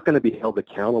he's not going to be held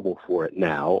accountable for it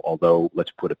now, although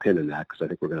let's put a pin in that because I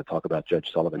think we're going to talk about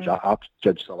Judge Sullivan's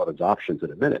options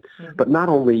in a minute. Mm-hmm. But not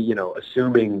only,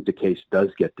 assuming the case does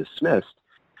get dismissed,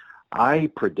 I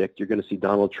predict you're going to see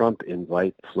Donald Trump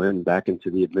invite Flynn back into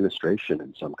the administration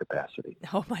in some capacity.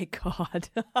 Oh, my God.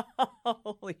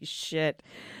 Holy shit.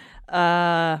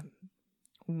 Wow,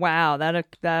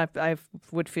 that I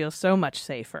would feel so much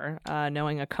safer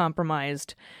knowing a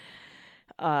compromised,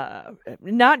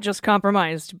 not just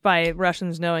compromised by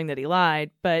Russians knowing that he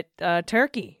lied, but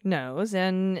Turkey knows,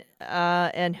 and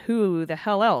who the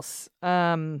hell else?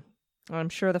 I'm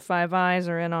sure the Five Eyes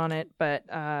are in on it, but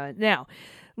now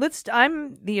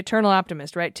I'm the eternal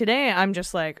optimist, right? Today I'm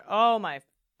just like, oh my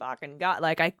fucking God,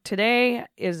 today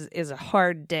is a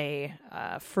hard day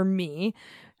for me.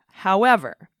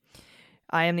 However,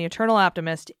 I am the eternal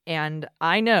optimist, and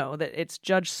I know that it's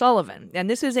Judge Sullivan. And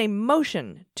this is a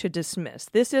motion to dismiss.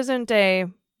 This isn't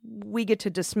we get to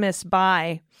dismiss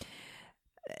by.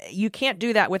 You can't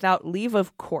do that without leave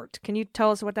of court. Can you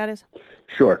tell us what that is?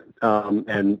 Sure.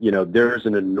 And, there's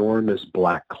an enormous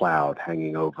black cloud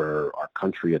hanging over our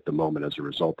country at the moment as a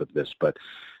result of this. But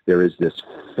there is this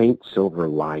faint silver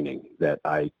lining that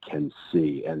I can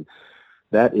see. And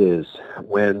that is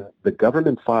when the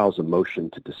government files a motion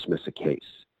to dismiss a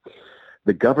case,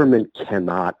 the government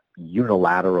cannot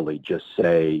unilaterally just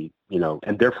say,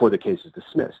 and therefore the case is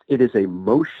dismissed. It is a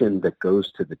motion that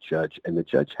goes to the judge, and the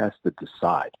judge has to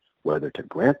decide whether to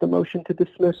grant the motion to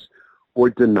dismiss or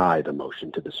deny the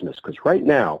motion to dismiss. Because right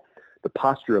now, the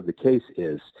posture of the case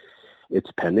is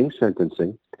it's pending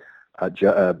sentencing.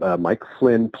 Mike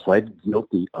Flynn pled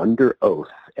guilty under oath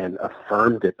and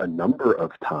affirmed it a number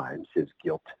of times, his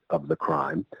guilt of the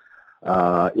crime,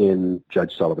 in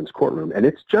Judge Sullivan's courtroom. And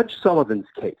it's Judge Sullivan's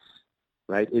case,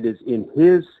 right? It is in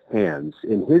his hands,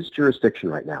 in his jurisdiction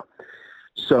right now.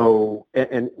 So,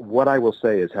 and what I will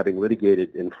say is, having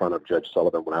litigated in front of Judge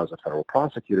Sullivan when I was a federal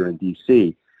prosecutor in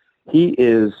D.C., he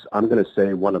is, I'm going to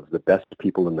say, one of the best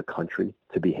people in the country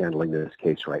to be handling this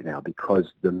case right now,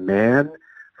 because the man,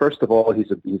 first of all,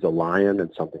 he's a lion and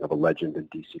something of a legend in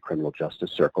D.C. criminal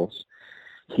justice circles.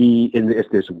 If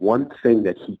there's one thing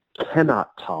that he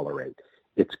cannot tolerate,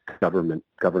 it's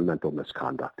governmental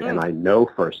misconduct. And I know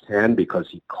firsthand because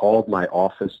he called my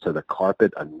office to the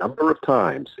carpet a number of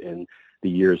times in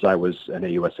the years I was an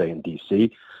AUSA in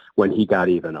D.C. when he got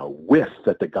even a whiff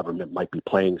that the government might be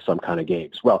playing some kind of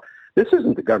games. Well, this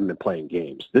isn't the government playing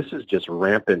games. This is just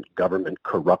rampant government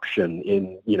corruption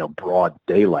in, broad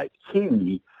daylight.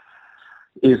 He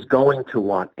is going to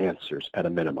want answers at a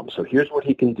minimum. So here's what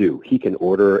he can do. He can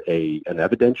order an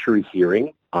evidentiary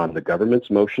hearing on the government's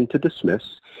motion to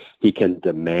dismiss. He can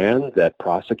demand that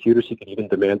prosecutors, he can even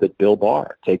demand that Bill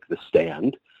Barr take the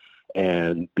stand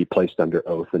and be placed under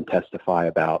oath and testify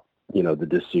about, the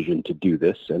decision to do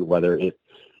this and whether it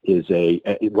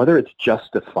whether it's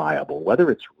justifiable,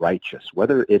 whether it's righteous,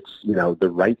 whether it's, the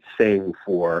right thing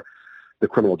for the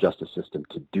criminal justice system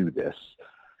to do this.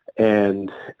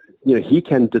 And, he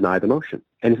can deny the motion.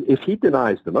 And if he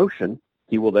denies the motion,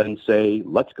 he will then say,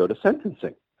 let's go to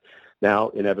sentencing. Now,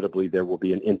 inevitably, there will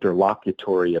be an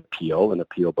interlocutory appeal, an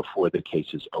appeal before the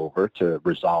case is over to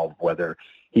resolve whether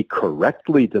he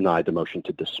correctly denied the motion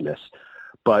to dismiss.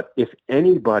 But if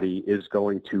anybody is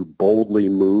going to boldly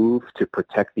move to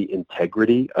protect the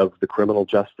integrity of the criminal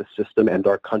justice system and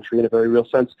our country in a very real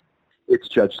sense, it's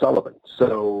Judge Sullivan.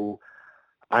 So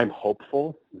I'm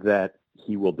hopeful that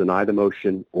he will deny the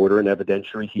motion, order an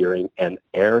evidentiary hearing, and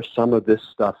air some of this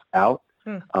stuff out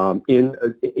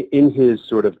in his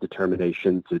sort of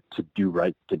determination to do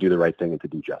the right thing and to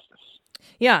do justice.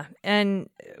 Yeah, and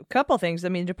a couple things. I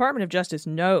mean, the Department of Justice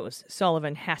knows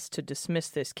Sullivan has to dismiss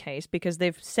this case because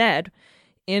they've said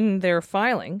in their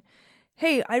filing,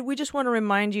 hey, we just want to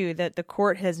remind you that the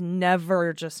court has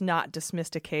never just not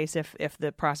dismissed a case if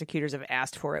the prosecutors have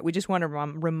asked for it. We just want to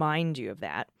remind you of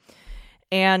that.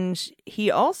 And he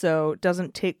also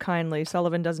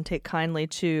Sullivan doesn't take kindly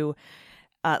to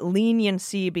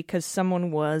leniency because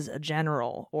someone was a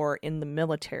general or in the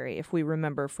military. If we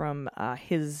remember from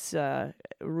his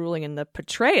ruling in the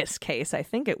Petraeus case, I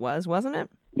think it was, wasn't it?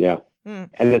 Yeah. And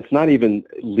it's not even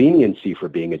leniency for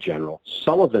being a general.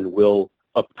 Sullivan will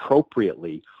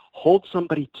appropriately hold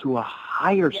somebody to a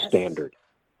higher standard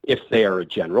if they are a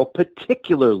general,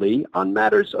 particularly on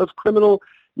matters of criminal,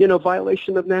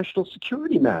 violation of national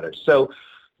security matters. So,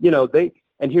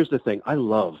 and here's the thing. I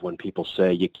love when people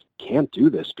say you can't do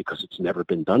this because it's never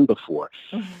been done before.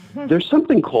 There's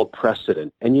something called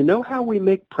precedent. And you know how we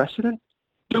make precedent?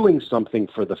 Doing something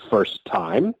for the first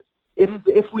time.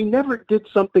 If we never did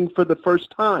something for the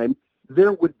first time,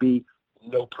 there would be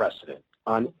no precedent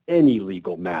on any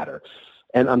legal matter.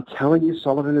 And I'm telling you,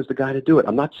 Sullivan is the guy to do it.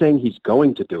 I'm not saying he's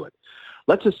going to do it.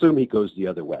 Let's assume he goes the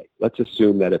other way. Let's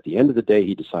assume that at the end of the day,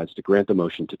 he decides to grant the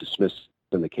motion to dismiss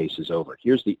and the case is over.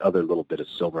 Here's the other little bit of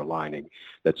silver lining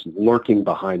that's lurking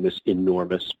behind this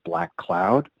enormous black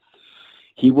cloud.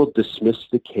 He will dismiss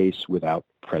the case without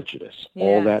prejudice. Yes.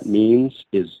 All that means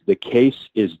is the case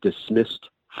is dismissed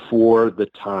for the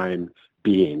time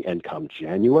being. And come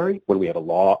January, when we have a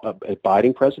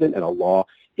law-abiding president and a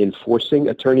law-enforcing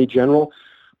attorney general,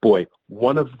 boy,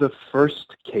 one of the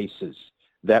first cases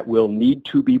that will need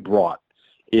to be brought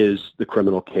is the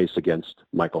criminal case against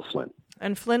Michael Flynn.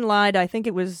 And Flynn lied, I think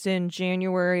it was in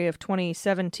January of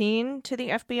 2017 to the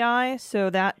FBI,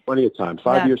 so that... Plenty of time.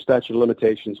 5-year statute of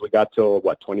limitations. We got till,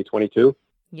 2022?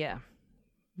 Yeah.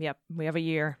 Yep. We have a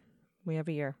year.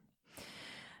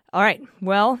 All right.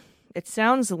 Well, it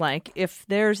sounds like if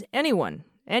there's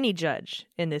any judge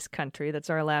in this country,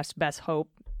 that's our last best hope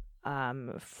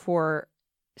for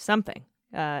something,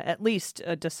 at least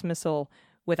a dismissal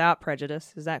without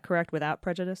prejudice. Is that correct? Without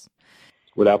prejudice?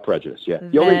 Without prejudice, yeah.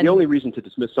 The only reason to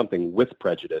dismiss something with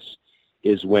prejudice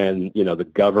is when, the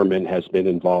government has been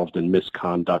involved in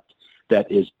misconduct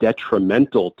that is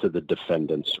detrimental to the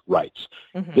defendant's rights.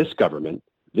 Mm-hmm. This government,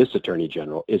 this attorney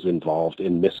general, is involved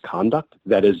in misconduct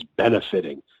that is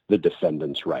benefiting the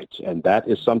defendant's rights. And that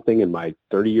is something in my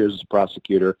 30 years as a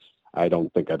prosecutor I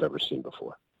don't think I've ever seen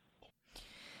before.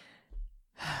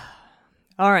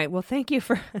 All right. Well, thanks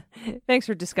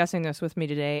for discussing this with me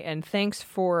today, and thanks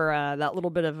for that little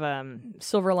bit of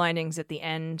silver linings at the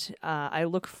end. I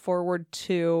look forward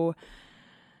to.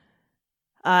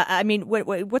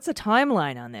 What's the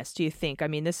timeline on this? Do you think? I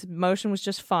mean, this motion was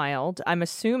just filed. I'm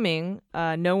assuming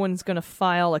no one's going to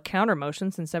file a counter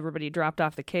motion since everybody dropped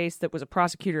off the case that was a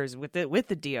prosecutor's with the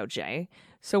DOJ.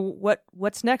 So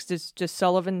what's next? Is just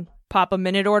Sullivan pop a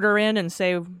minute order in and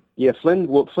say? Yeah,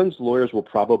 Flynn's lawyers will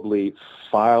probably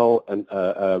file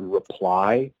a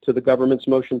reply to the government's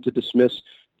motion to dismiss,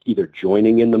 either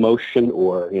joining in the motion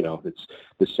or,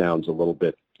 this sounds a little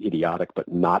bit idiotic, but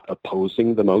not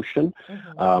opposing the motion.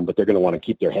 Mm-hmm. But they're going to want to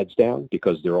keep their heads down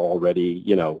because they're already,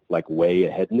 way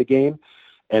ahead in the game.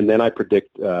 And then I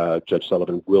predict Judge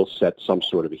Sullivan will set some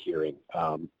sort of a hearing.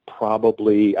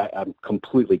 Probably, I'm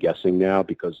completely guessing now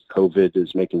because COVID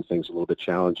is making things a little bit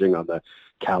challenging on the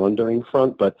calendaring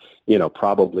front, but,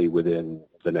 probably within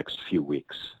the next few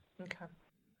weeks. Okay.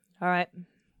 All right.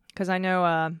 Because I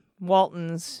know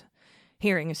Walton's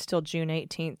hearing is still June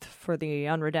 18th for the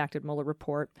unredacted Mueller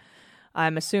report.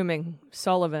 I'm assuming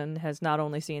Sullivan has not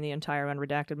only seen the entire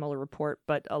unredacted Mueller report,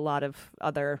 but a lot of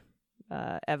other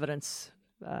evidence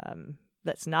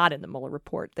that's not in the Mueller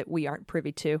report that we aren't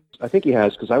privy to? I think he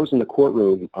has, because I was in the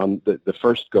courtroom on the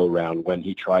first go-round when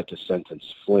he tried to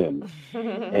sentence Flynn.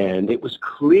 And it was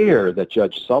clear that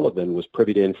Judge Sullivan was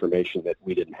privy to information that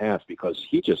we didn't have, because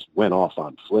he just went off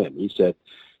on Flynn. He said,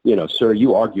 sir, you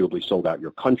arguably sold out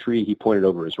your country. He pointed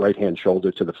over his right-hand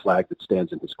shoulder to the flag that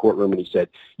stands in his courtroom, and he said,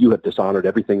 you have dishonored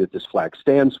everything that this flag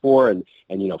stands for. And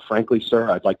frankly, sir,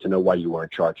 I'd like to know why you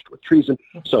weren't charged with treason.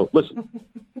 So, listen,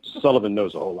 Sullivan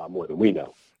knows a whole lot more than we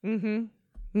know. Mm-hmm.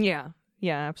 Yeah,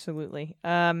 absolutely.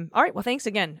 All right. Well, thanks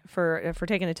again for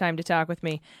taking the time to talk with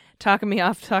me, talking me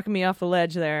off the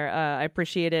ledge there. I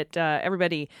appreciate it.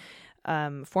 Everybody,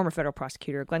 former federal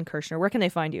prosecutor Glenn Kirschner, where can they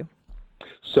find you?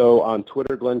 So on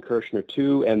Twitter, Glenn Kirschner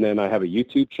 2, and then I have a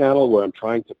YouTube channel where I'm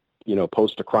trying to,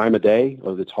 post a crime a day.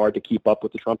 It's hard to keep up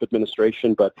with the Trump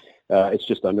administration, but it's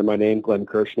just under my name, Glenn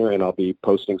Kirschner, and I'll be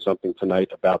posting something tonight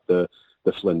about the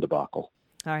Flynn debacle.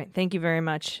 All right. Thank you very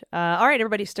much. All right,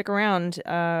 everybody, stick around.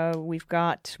 We've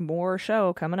got more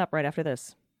show coming up right after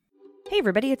this. Hey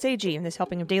everybody, it's AG, and this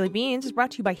helping of Daily Beans is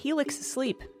brought to you by Helix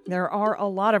Sleep. There are a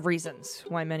lot of reasons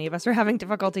why many of us are having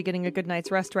difficulty getting a good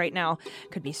night's rest right now.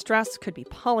 Could be stress, could be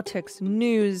politics,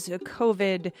 news,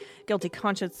 COVID, guilty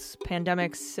conscience,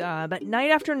 pandemics, but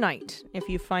night after night, if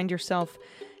you find yourself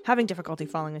having difficulty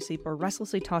falling asleep or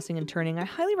restlessly tossing and turning, I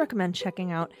highly recommend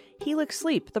checking out Helix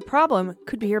Sleep. The problem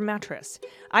could be your mattress.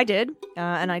 I did,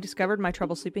 and I discovered my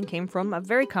trouble sleeping came from a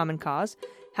very common cause,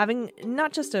 having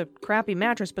not just a crappy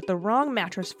mattress, but the wrong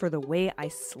mattress for the way I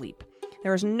sleep.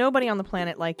 There is nobody on the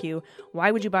planet like you.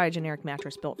 Why would you buy a generic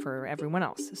mattress built for everyone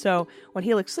else? So what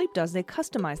Helix Sleep does, they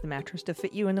customize the mattress to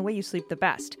fit you in the way you sleep the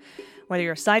best. Whether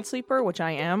you're a side sleeper, which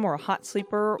I am, or a hot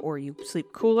sleeper, or you sleep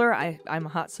cooler, I'm a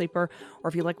hot sleeper, or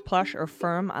if you like plush or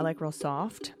firm, I like real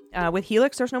soft. With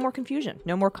Helix, there's no more confusion,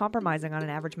 no more compromising on an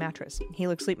average mattress.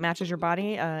 Helix Sleep matches your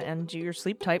body and your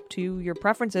sleep type to your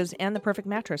preferences and the perfect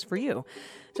mattress for you.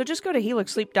 So just go to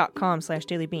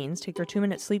helixsleep.com/dailybeans, take their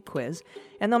 2-minute sleep quiz,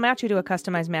 and they'll match you to a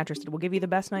customized mattress that will give you the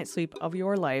best night's sleep of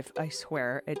your life. I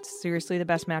swear, it's seriously the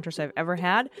best mattress I've ever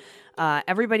had.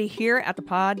 Everybody here at the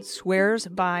pod swears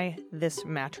by this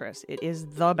mattress. It is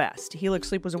the best. Helix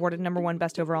Sleep was awarded #1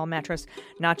 best overall mattress,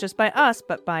 not just by us,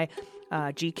 but by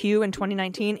GQ in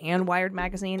 2019 and Wired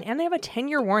Magazine, and they have a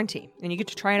 10-year warranty, and you get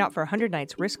to try it out for 100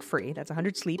 nights risk-free. That's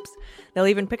 100 sleeps. They'll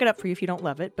even pick it up for you if you don't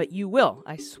love it, but you will,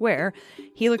 I swear.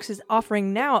 Helix is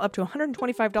offering now up to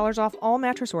 $125 off all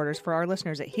mattress orders for our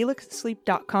listeners at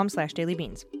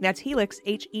helixsleep.com/dailybeans. That's Helix,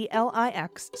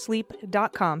 HELIX,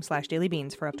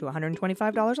 sleep.com/dailybeans for up to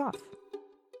 $125 off.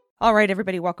 All right,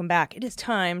 everybody, welcome back. It is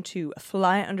time to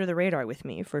fly under the radar with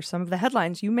me for some of the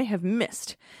headlines you may have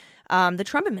missed. The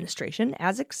Trump administration,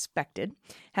 as expected,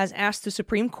 has asked the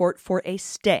Supreme Court for a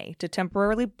stay to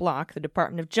temporarily block the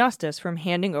Department of Justice from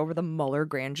handing over the Mueller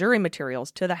grand jury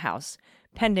materials to the House,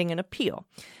 pending an appeal.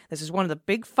 This is one of the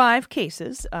big 5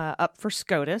 cases up for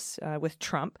SCOTUS with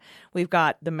Trump. We've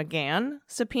got the McGahn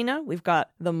subpoena, we've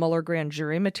got the Mueller grand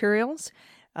jury materials,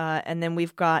 and then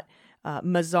we've got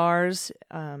Mazars,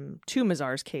 2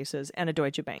 Mazars cases and a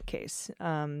Deutsche Bank case,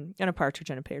 and a partridge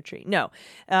in a pear tree. No.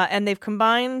 And they've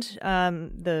combined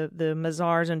the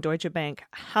Mazars and Deutsche Bank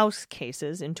House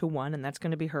cases into one, and that's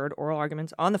going to be heard, oral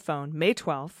arguments on the phone, May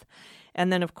 12th.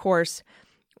 And then, of course,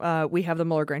 we have the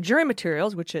Mueller grand jury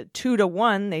materials, which at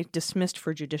 2-1, they dismissed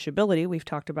for judiciability. We've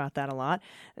talked about that a lot.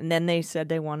 And then they said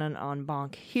they want an en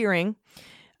banc hearing.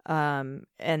 And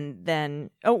then,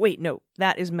 oh wait, no,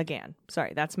 that is McGahn.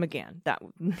 Sorry, that's McGahn. That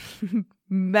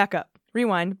back up,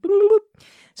 rewind.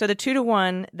 So the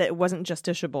 2-1 that wasn't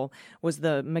justiciable was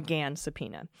the McGahn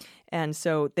subpoena, and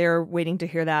so they're waiting to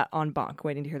hear that en banc,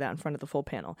 waiting to hear that in front of the full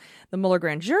panel. The Mueller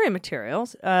grand jury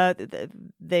materials,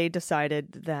 they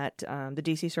decided that the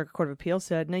D.C. Circuit Court of Appeals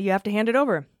said no, you have to hand it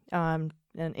over, in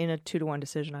a 2-1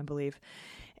 decision, I believe.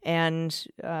 And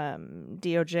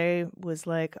DOJ was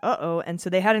like, uh-oh. And so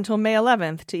they had until May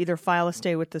 11th to either file a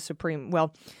stay with the Supreme.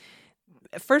 Well,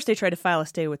 first they tried to file a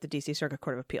stay with the D.C. Circuit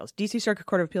Court of Appeals. D.C. Circuit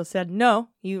Court of Appeals said, no,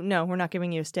 we're not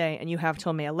giving you a stay. And you have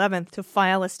till May 11th to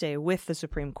file a stay with the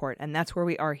Supreme Court. And that's where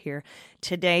we are here.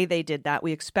 Today they did that.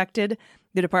 We expected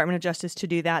the Department of Justice to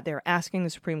do that. They're asking the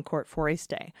Supreme Court for a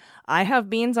stay. I have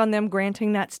beans on them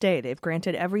granting that stay. They've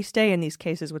granted every stay in these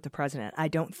cases with the president. I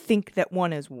don't think that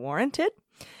one is warranted.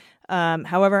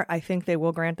 However, I think they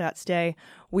will grant that stay.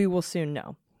 We will soon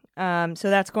know. So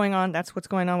that's going on. That's what's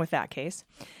going on with that case.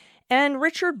 And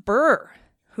Richard Burr,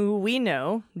 who we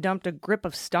know dumped a grip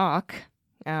of stock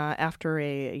after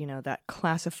that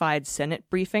classified Senate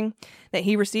briefing that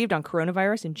he received on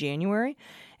coronavirus in January,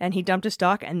 and he dumped his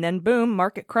stock, and then boom,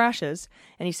 market crashes,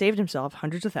 and he saved himself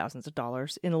hundreds of thousands of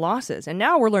dollars in losses. And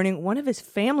now we're learning one of his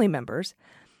family members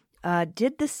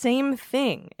did the same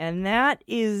thing, and that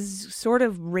is sort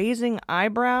of raising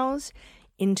eyebrows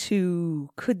into,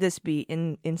 could this be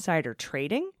insider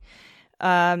trading?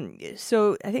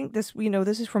 So I think this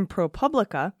is from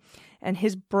ProPublica, and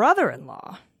his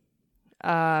brother-in-law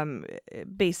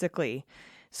basically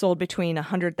sold between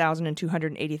 $100,000 and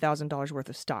 $280,000 worth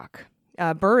of stock.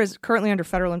 Burr is currently under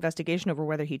federal investigation over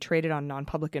whether he traded on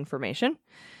non-public information,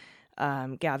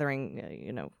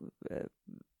 gathered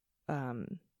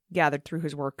through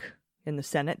his work in the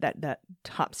Senate, that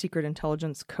top secret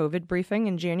intelligence COVID briefing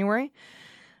in January.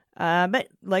 But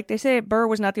like they say, Burr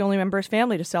was not the only member of his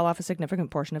family to sell off a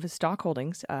significant portion of his stock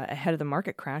holdings ahead of the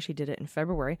market crash. He did it in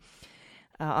February.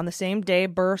 On the same day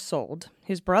Burr sold,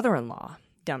 his brother-in-law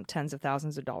dumped tens of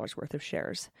thousands of dollars worth of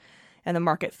shares, and the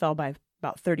market fell by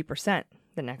about 30%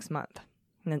 the next month,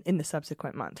 in the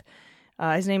subsequent month.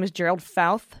 His name is Gerald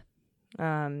Fouth.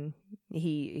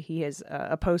 He has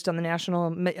a post on the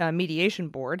National Mediation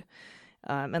Board.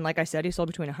 And like I said, he sold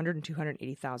between $100,000 and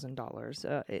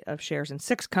 $280,000 of shares in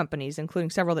 6 companies, including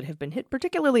several that have been hit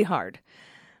particularly hard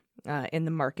in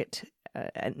the market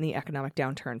and the economic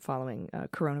downturn following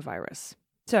coronavirus.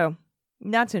 So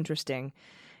that's interesting.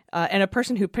 And a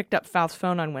person who picked up Fouth's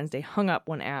phone on Wednesday hung up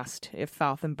when asked if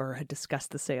Fouth and Burr had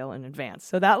discussed the sale in advance.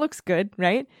 So that looks good,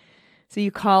 right? So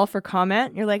you call for comment.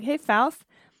 And you're like, hey,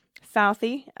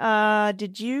 Fouthie,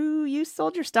 did you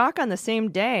sold your stock on the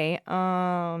same day?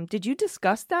 Did you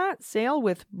discuss that sale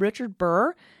with Richard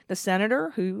Burr, the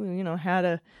senator who, had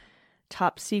a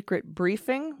top secret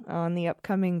briefing on the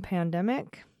upcoming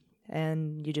pandemic?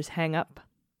 And you just hang up.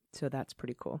 So that's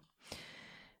pretty cool.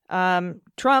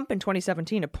 Trump in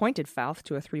 2017 appointed Fouth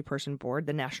to a 3-person board,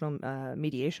 the National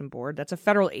Mediation Board. That's a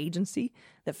federal agency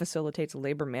that facilitates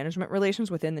labor management relations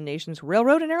within the nation's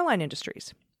railroad and airline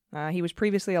industries. He was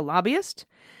previously a lobbyist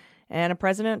and a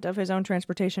president of his own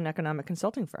transportation economic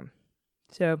consulting firm.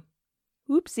 So,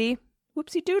 whoopsie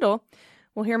doodle.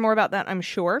 We'll hear more about that, I'm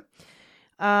sure.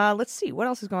 Let's see, what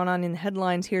else is going on in the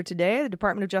headlines here today? The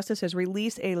Department of Justice has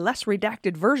released a less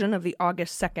redacted version of the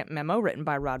August 2nd memo written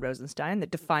by Rod Rosenstein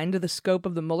that defined the scope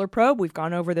of the Mueller probe. We've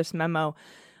gone over this memo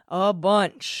a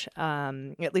bunch,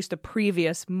 at least the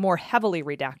previous, more heavily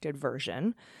redacted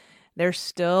version. There's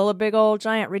still a big old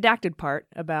giant redacted part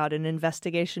about an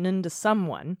investigation into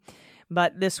someone,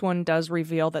 but this one does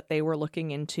reveal that they were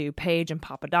looking into Page and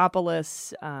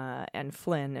Papadopoulos and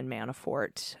Flynn and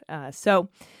Manafort. So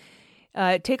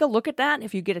take a look at that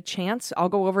if you get a chance. I'll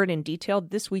go over it in detail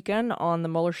this weekend on the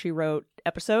Mueller, She Wrote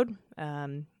episode,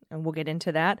 and we'll get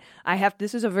into that.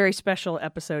 This is a very special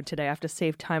episode today. I have to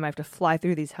save time. I have to fly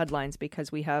through these headlines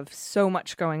because we have so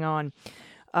much going on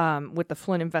with the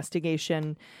Flynn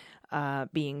investigation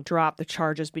being dropped, the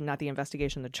charges being, not the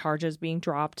investigation, the charges being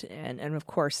dropped, and of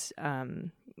course,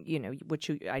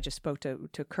 I just spoke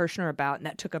to Kirschner about, and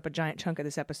that took up a giant chunk of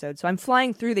this episode. So I'm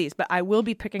flying through these, but I will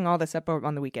be picking all this up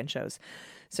on the weekend shows.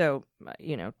 So,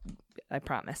 I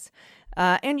promise.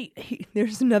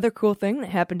 There's another cool thing that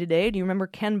happened today. Do you remember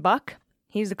Ken Buck?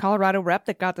 He's the Colorado rep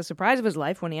that got the surprise of his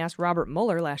life when he asked Robert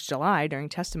Mueller last July during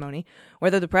testimony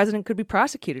whether the president could be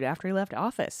prosecuted after he left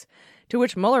office, to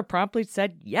which Mueller promptly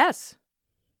said yes.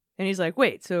 And he's like,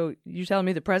 wait, so you're telling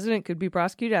me the president could be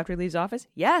prosecuted after he leaves office?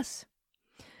 Yes.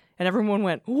 And everyone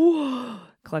went, whoa,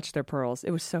 clutched their pearls.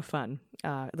 It was so fun.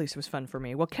 At least it was fun for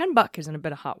me. Well, Ken Buck is in a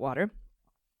bit of hot water.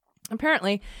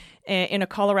 Apparently, in a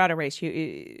Colorado race,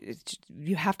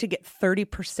 you have to get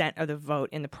 30% of the vote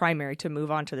in the primary to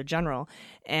move on to the general,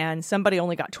 and somebody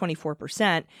only got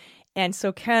 24%. And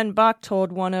so Ken Buck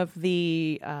told one of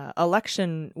the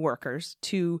election workers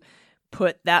to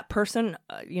put that person,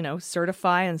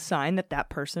 certify and sign that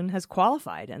person has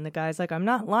qualified. And the guy's like, I'm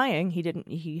not lying.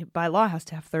 He by law has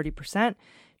to have 30%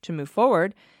 to move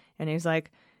forward. And he's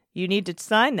like, you need to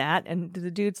sign that. And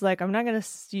the dude's like, I'm not going to,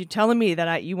 you telling me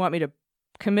that you want me to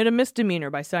commit a misdemeanor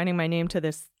by signing my name to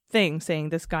this thing saying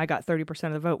this guy got 30%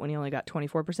 of the vote when he only got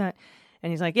 24%. And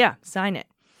he's like, yeah, sign it.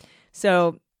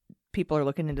 So people are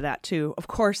looking into that too. Of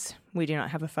course, we do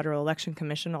not have a federal election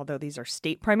commission, although these are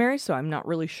state primaries. So I'm not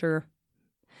really sure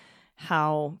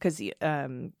how, because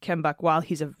Ken Buck, while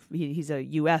he's a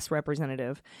U.S.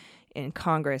 representative in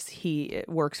Congress, he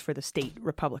works for the state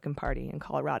Republican Party in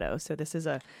Colorado. So this is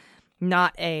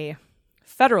not a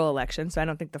federal election, so I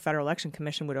don't think the Federal Election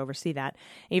Commission would oversee that.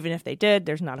 Even if they did,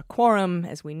 there's not a quorum,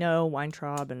 as we know,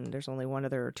 Weintraub, and there's only one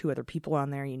other or two other people on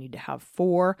there. You need to have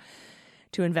 4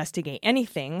 to investigate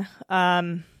anything.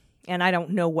 And I don't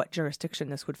know what jurisdiction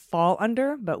this would fall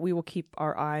under, but we will keep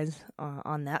our eyes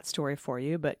on that story for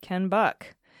you. But Ken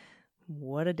Buck,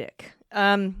 what a dick.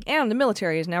 And the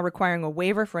military is now requiring a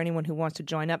waiver for anyone who wants to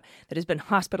join up that has been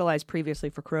hospitalized previously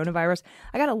for coronavirus.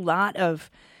 I got a lot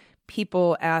of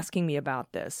people asking me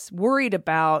about this,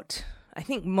 I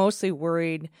think mostly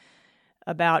worried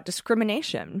about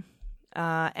discrimination.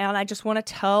 And I just want to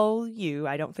tell you,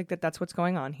 I don't think that that's what's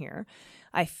going on here.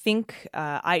 I think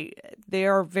they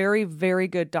are very, very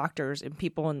good doctors and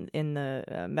people in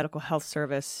the Medical Health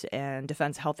Service and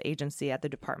Defense Health Agency at the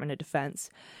Department of Defense.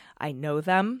 I know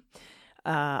them.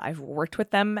 I've worked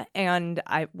with them. And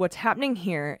what's happening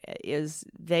here is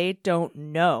they don't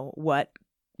know what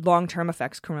long-term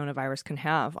effects coronavirus can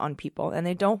have on people. And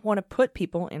they don't want to put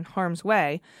people in harm's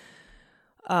way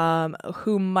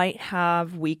who might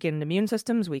have weakened immune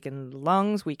systems, weakened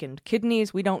lungs, weakened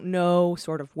kidneys. We don't know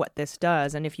sort of what this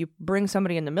does. And if you bring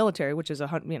somebody in the military, which is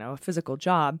a physical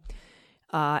job,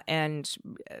 and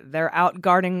they're out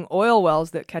guarding oil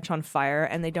wells that catch on fire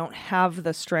and they don't have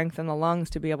the strength in the lungs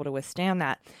to be able to withstand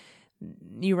that,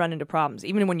 you run into problems.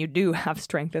 Even when you do have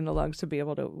strength in the lungs to be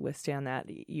able to withstand that,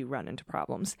 you run into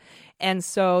problems. And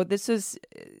so this is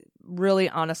really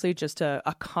honestly just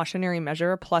a cautionary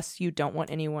measure. Plus, you don't want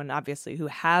anyone, obviously, who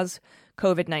has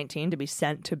COVID-19 to be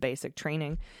sent to basic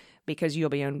training because you'll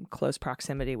be in close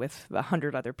proximity with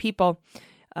 100 other people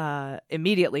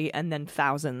immediately, and then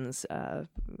thousands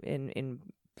in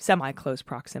semi-close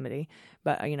proximity,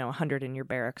 but 100 in your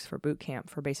barracks for boot camp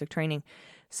for basic training.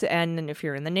 So, and then if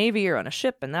you're in the Navy, you're on a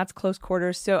ship, and that's close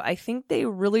quarters. So I think they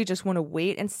really just want to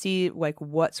wait and see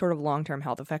what sort of long-term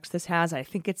health effects this has. I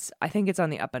think it's on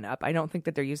the up and up. I don't think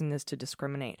that they're using this to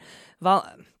discriminate.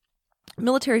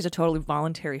 Military is a totally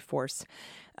voluntary force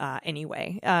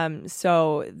anyway.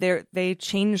 So they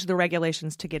change the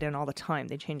regulations to get in all the time.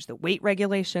 They change the weight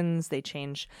regulations. They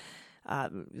change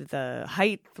the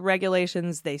height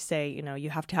regulations. They say, you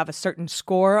have to have a certain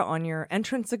score on your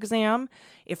entrance exam.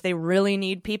 If they really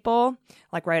need people,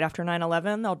 like right after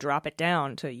 9/11, they'll drop it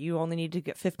down to you only need to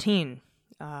get 15.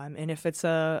 And if it's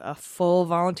a full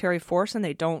voluntary force and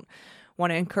they don't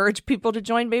want to encourage people to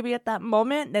join maybe at that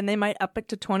moment, then they might up it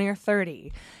to 20 or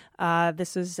 30.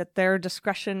 This is at their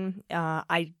discretion.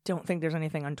 I don't think there's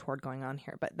anything untoward going on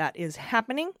here, but that is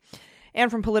happening. And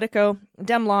from Politico,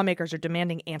 Dem lawmakers are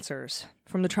demanding answers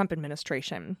from the Trump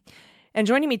administration. And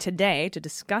joining me today to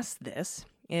discuss this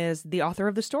is the author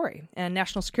of the story and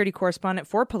national security correspondent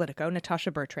for Politico,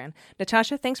 Natasha Bertrand.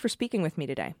 Natasha, thanks for speaking with me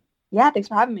today. Yeah, thanks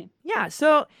for having me. Yeah,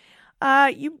 so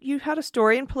you had a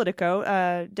story in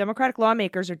Politico. Democratic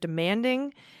lawmakers are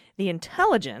demanding the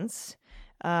intelligence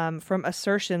from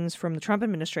assertions from the Trump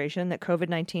administration that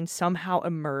COVID-19 somehow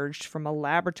emerged from a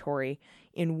laboratory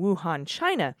in Wuhan,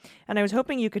 China. And I was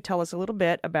hoping you could tell us a little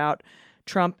bit about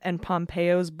Trump and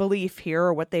Pompeo's belief here,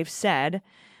 or what they've said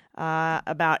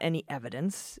about any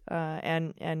evidence,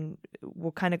 and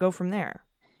we'll kind of go from there.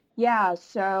 Yeah,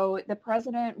 so the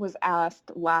president was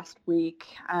asked last week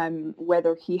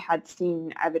whether he had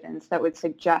seen evidence that would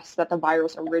suggest that the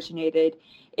virus originated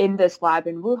in this lab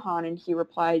in Wuhan, and he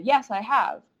replied, yes, I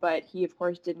have. But he, of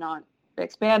course, did not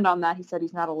expand on that. He said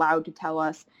he's not allowed to tell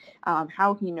us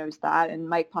how he knows that. And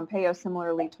Mike Pompeo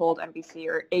similarly told NBC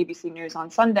or ABC News on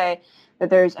Sunday that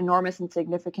there's enormous and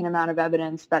significant amount of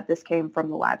evidence that this came from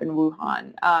the lab in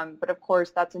Wuhan. But of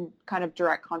course, that's in kind of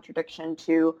direct contradiction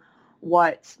to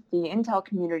what the intel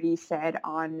community said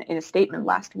in a statement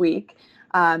last week,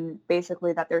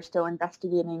 basically that they're still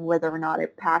investigating whether or not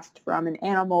it passed from an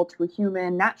animal to a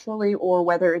human naturally, or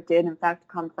whether it did in fact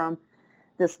come from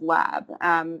this lab.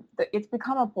 It's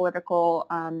become a political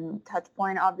touch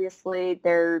point, obviously.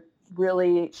 There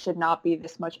really should not be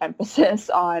this much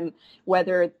emphasis on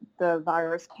whether the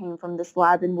virus came from this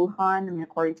lab in Wuhan,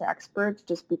 according to experts,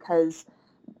 just because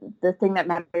the thing that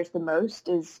matters the most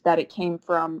is that it came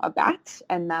from a bat,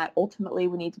 and that ultimately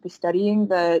we need to be studying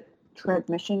the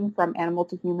transmission from animal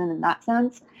to human in that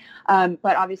sense.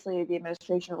 But obviously the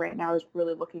administration right now is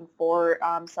really looking for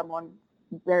someone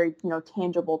very,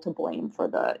 tangible to blame for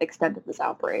the extent of this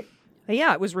outbreak.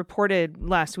 Yeah, it was reported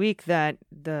last week that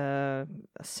the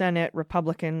Senate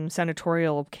Republican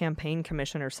Senatorial Campaign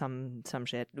Commission or some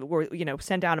shit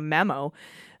sent out a memo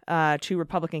to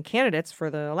Republican candidates for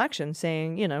the election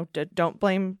saying, don't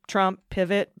blame Trump,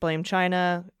 pivot, blame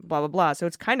China, blah, blah, blah. So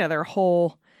it's kind of their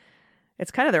whole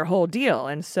deal.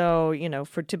 And so,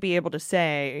 to be able to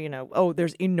say,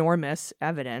 there's enormous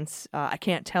evidence, I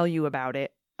can't tell you about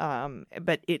it,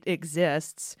 but it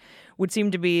exists, would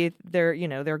seem to be their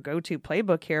go-to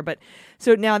playbook here. But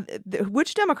so now,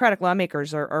 which Democratic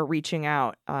lawmakers are reaching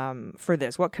out for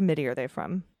this? What committee are they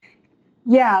from?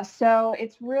 Yeah, so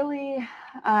it's really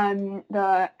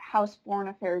the House Foreign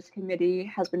Affairs Committee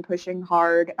has been pushing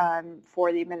hard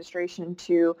for the administration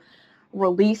to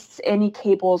release any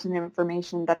cables and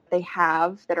information that they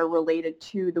have that are related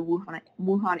to the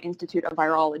Wuhan Institute of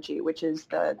Virology, which is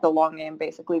the long name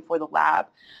basically for the lab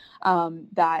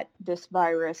that this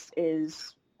virus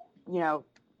is, you know,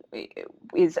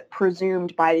 is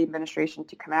presumed by the administration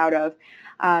to come out of.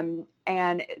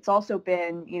 And it's also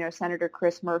been, Senator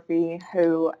Chris Murphy,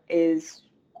 who is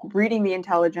reading the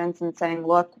intelligence and saying,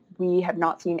 look, we have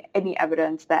not seen any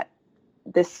evidence that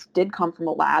this did come from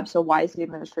a lab. So why is the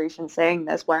administration saying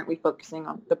this? Why aren't we focusing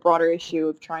on the broader issue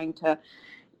of trying to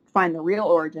find the real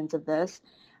origins of this?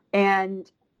 And,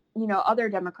 other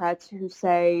Democrats who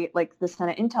say, like the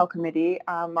Senate Intel Committee,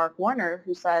 Mark Warner,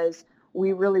 who says,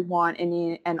 we really want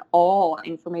any and all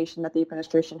information that the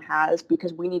administration has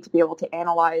because we need to be able to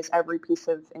analyze every piece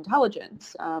of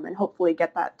intelligence and hopefully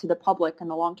get that to the public in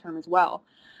the long term as well.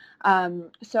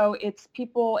 So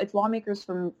it's lawmakers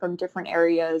from different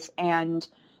areas. And,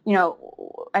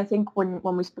 I think when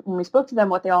we spoke to them,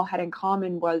 what they all had in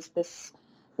common was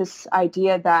this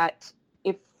idea that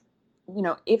if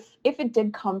it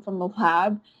did come from the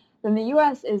lab, then the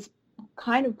U.S. is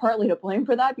kind of partly to blame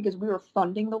for that because we were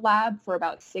funding the lab for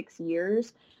about 6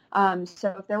 years.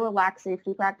 So if there were lax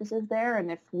safety practices there,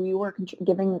 and if we were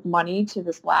giving money to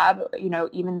this lab,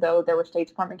 even though there were State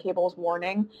Department cables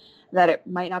warning that it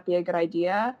might not be a good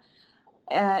idea,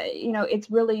 it's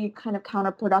really kind of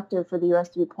counterproductive for the U.S.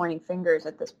 to be pointing fingers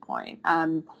at this point.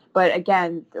 But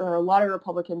again, there are a lot of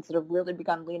Republicans that have really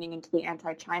begun leaning into the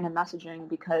anti-China messaging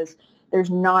because there's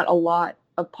not a lot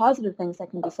of positive things that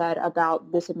can be said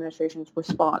about this administration's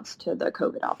response to the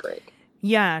COVID outbreak.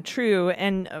 Yeah, true.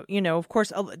 And, of course,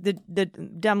 the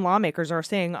Dem lawmakers are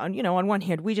saying, on one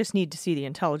hand, we just need to see the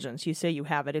intelligence. You say you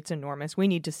have it. It's enormous. We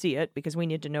need to see it because we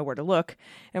need to know where to look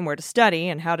and where to study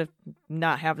and how to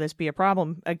not have this be a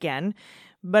problem again.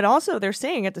 But also they're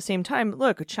saying at the same time,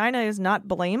 look, China is not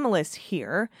blameless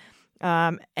here.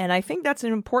 And I think that's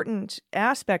an important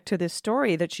aspect to this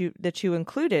story that you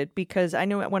included, because I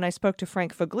know when I spoke to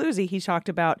Frank Figluzzi, he talked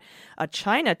about a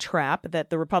China trap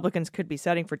that the Republicans could be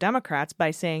setting for Democrats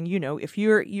by saying, if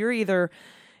you're either,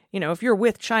 if you're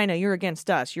with China, you're against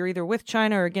us. You're either with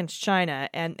China or against China,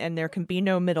 and there can be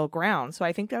no middle ground. So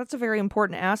I think that's a very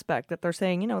important aspect that they're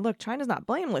saying, look, China's not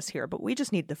blameless here, but we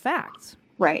just need the facts.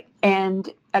 Right. And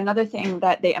another thing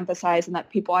that they emphasize and that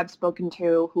people I've spoken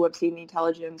to who have seen the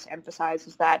intelligence emphasize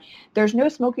is that there's no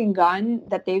smoking gun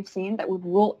that they've seen that would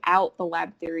rule out the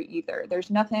lab theory either. There's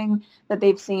nothing that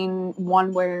they've seen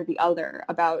one way or the other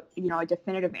about, a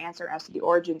definitive answer as to the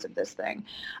origins of this thing.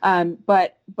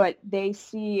 But they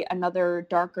see another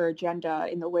darker agenda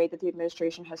in the way that the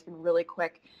administration has been really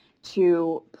quick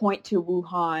to point to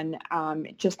Wuhan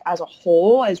just as a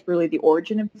whole as really the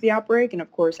origin of the outbreak, and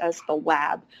of course as the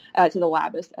lab, as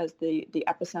the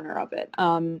epicenter of it.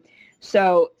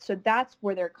 So that's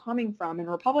where they're coming from. And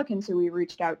Republicans who we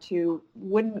reached out to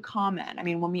wouldn't comment. I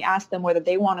mean, when we asked them whether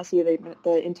they want to see the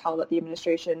intel that the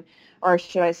administration, or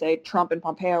should I say Trump and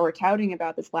Pompeo, are touting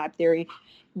about this lab theory,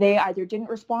 they either didn't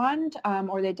respond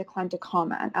or they declined to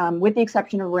comment, with the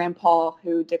exception of Rand Paul,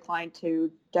 who declined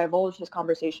to divulge his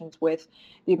conversations with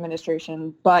the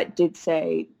administration, but did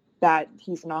say that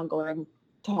he's in ongoing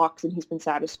talks and he's been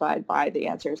satisfied by the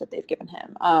answers that they've given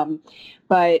him.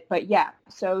 But yeah,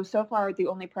 so far the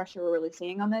only pressure we're really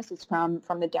seeing on this is from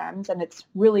the Dems, and it's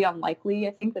really unlikely,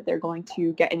 I think, that they're going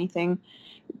to get anything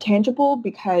tangible,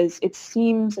 because it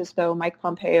seems as though Mike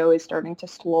Pompeo is starting to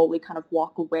slowly kind of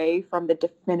walk away from the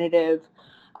definitive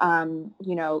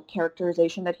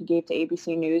characterization that he gave to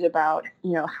ABC News about,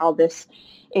 how this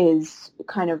is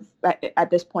kind of, at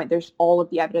this point, there's all of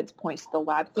the evidence points to the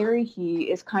lab theory.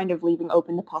 He is kind of leaving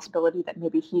open the possibility that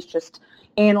maybe he's just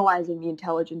analyzing the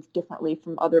intelligence differently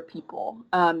from other people.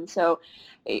 So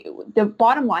the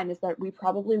bottom line is that we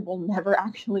probably will never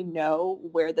actually know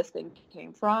where this thing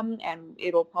came from, and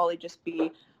it'll probably just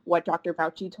be what Dr.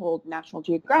 Fauci told National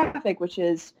Geographic, which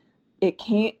is, it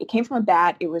came from a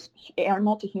bat. It was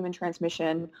animal to human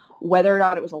transmission, whether or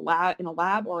not it was in a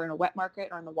lab or in a wet market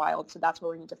or in the wild. So that's where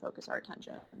we need to focus our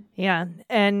attention. Yeah,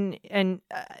 and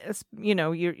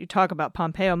you talk about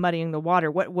Pompeo muddying the water.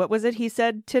 What was it he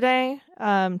said today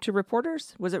to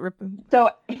reporters? Was it? So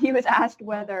he was asked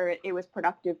whether it was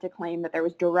productive to claim that there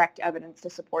was direct evidence to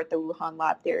support the Wuhan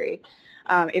lab theory,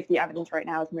 if the evidence right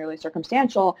now is merely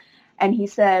circumstantial. And he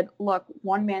said, look,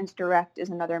 one man's direct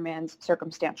is another man's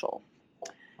circumstantial.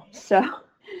 So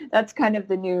that's kind of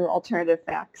the new alternative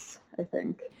facts, I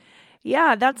think.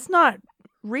 Yeah, that's not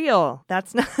real.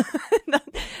 That's not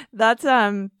that's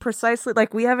precisely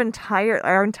like we have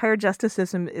our entire justice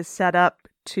system is set up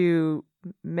to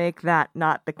make that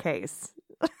not the case.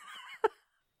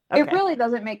 Okay. It really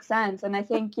doesn't make sense. And I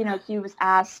think, he was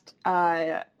asked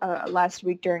last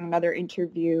week during another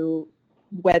interview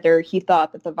whether he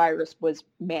thought that the virus was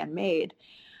man-made.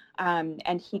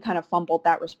 And he kind of fumbled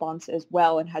that response as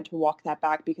well and had to walk that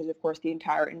back because, of course, the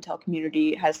entire intel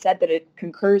community has said that it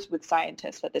concurs with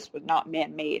scientists that this was not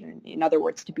man-made, in other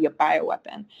words, to be a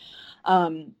bioweapon.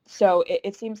 So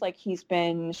it seems like he's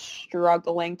been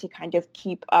struggling to kind of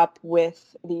keep up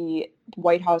with the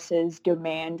White House's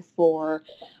demand for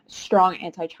strong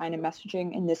anti-China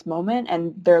messaging in this moment,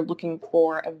 and they're looking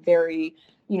for a very,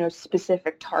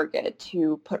 specific target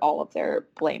to put all of their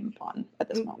blame on at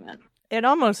this moment. It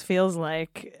almost feels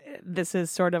like this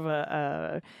is sort of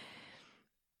a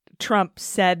Trump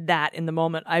said that in the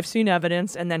moment. I've seen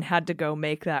evidence and then had to go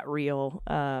make that real.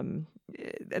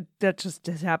 That just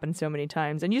has happened so many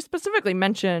times. And you specifically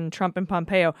mentioned Trump and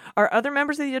Pompeo. Are other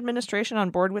members of the administration on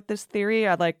board with this theory?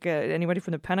 Like anybody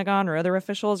from the Pentagon or other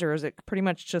officials, or is it pretty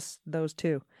much just those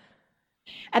two?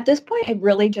 At this point, it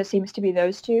really just seems to be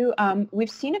those two. We've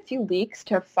seen a few leaks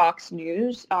to Fox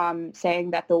News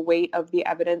saying that the weight of the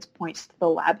evidence points to the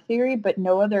lab theory, but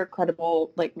no other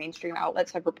credible mainstream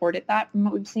outlets have reported that from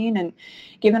what we've seen. And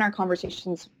given our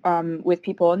conversations with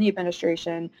people in the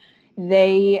administration,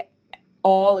 they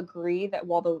all agree that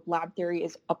while the lab theory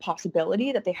is a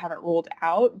possibility that they haven't ruled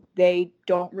out, they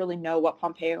don't really know what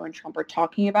Pompeo and Trump are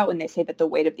talking about when they say that the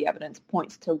weight of the evidence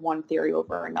points to one theory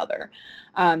over another.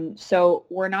 So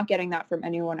we're not getting that from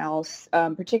anyone else,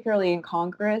 particularly in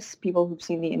Congress. People who've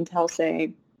seen the intel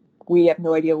say we have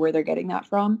no idea where they're getting that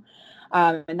from.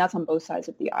 And that's on both sides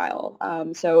of the aisle.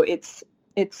 So it's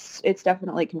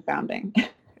definitely confounding.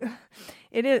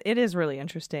 It is really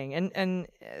interesting. And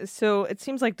so it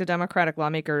seems like the Democratic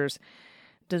lawmakers'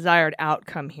 desired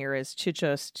outcome here is to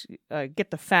just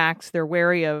get the facts. They're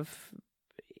wary of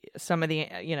some of the,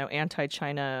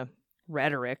 anti-China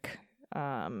rhetoric.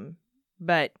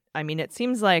 But, I mean, it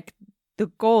seems like the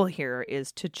goal here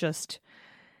is to just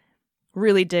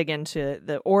really dig into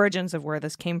the origins of where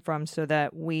this came from so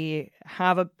that we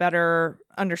have a better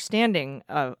understanding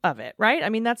of it, right? I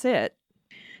mean, that's it.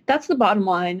 That's the bottom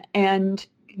line. And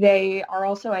they are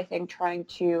also, I think, trying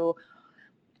to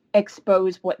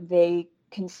expose what they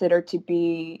consider to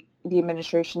be the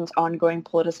administration's ongoing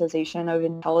politicization of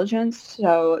intelligence.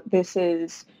 So this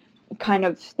is kind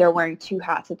of, they're wearing two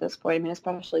hats at this point. I mean,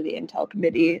 especially the Intel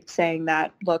Committee saying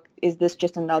that, look, is this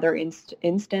just another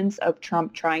instance of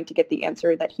Trump trying to get the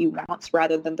answer that he wants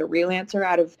rather than the real answer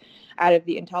out of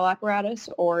the Intel apparatus,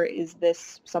 or is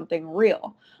this something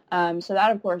real? So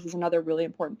that, of course, is another really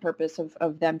important purpose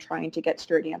of them trying to get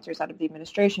straight answers out of the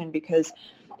administration, because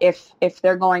if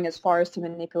they're going as far as to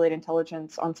manipulate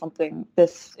intelligence on something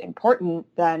this important,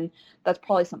 then that's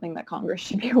probably something that Congress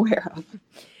should be aware of.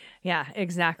 Yeah,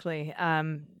 exactly.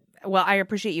 Well, I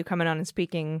appreciate you coming on and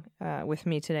speaking with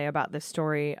me today about this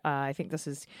story. I think this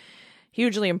is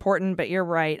hugely important, but you're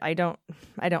right. I don't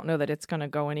know that it's going to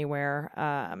go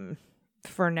anywhere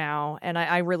for now. And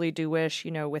I really do wish,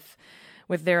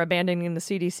 with their abandoning the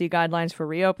CDC guidelines for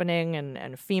reopening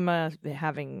and FEMA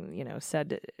having,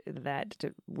 said that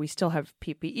we still have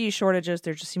PPE shortages,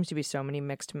 there just seems to be so many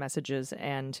mixed messages.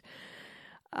 And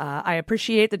I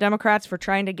appreciate the Democrats for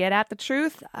trying to get at the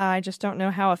truth. I just don't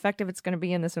know how effective it's going to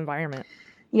be in this environment.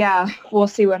 Yeah, we'll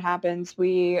see what happens.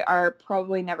 We are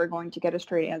probably never going to get a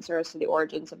straight answer as to the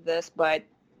origins of this, but,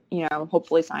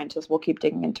 hopefully scientists will keep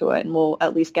digging into it and we'll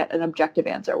at least get an objective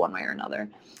answer one way or another.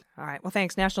 All right. Well,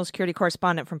 thanks. National security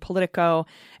correspondent from Politico,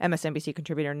 MSNBC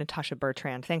contributor Natasha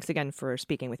Bertrand. Thanks again for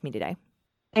speaking with me today.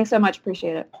 Thanks so much.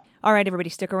 Appreciate it. All right, everybody,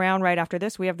 stick around. Right after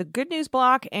this, we have the good news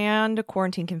block and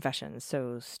quarantine confessions,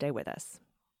 so stay with us.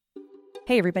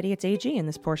 Hey, everybody, it's AG, and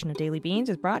this portion of Daily Beans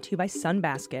is brought to you by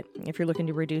Sunbasket. If you're looking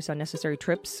to reduce unnecessary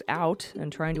trips out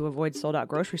and trying to avoid sold-out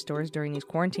grocery stores during these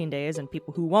quarantine days and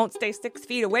people who won't stay 6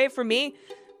 feet away from me,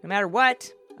 no matter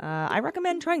what, I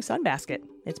recommend trying Sunbasket.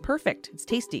 It's perfect. It's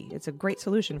tasty. It's a great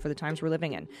solution for the times we're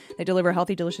living in. They deliver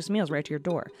healthy, delicious meals right to your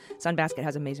door. Sunbasket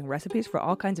has amazing recipes for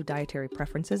all kinds of dietary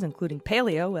preferences, including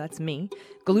paleo, that's me,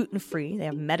 gluten-free, they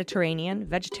have Mediterranean,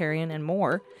 vegetarian, and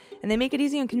more. And they make it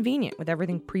easy and convenient with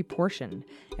everything pre-portioned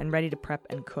and ready to prep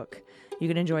and cook. You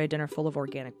can enjoy a dinner full of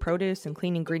organic produce and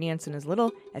clean ingredients in as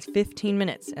little as 15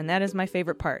 minutes. And that is my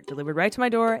favorite part. Delivered right to my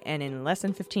door, and in less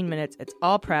than 15 minutes, it's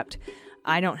all prepped.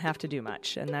 I don't have to do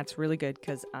much, and that's really good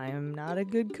because I am not a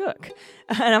good cook,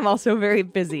 and I'm also very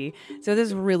busy, so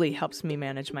this really helps me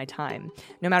manage my time.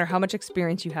 No matter how much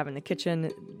experience you have in the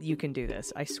kitchen, you can do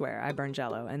this. I swear, I burn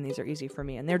Jell-O, and these are easy for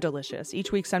me, and they're delicious.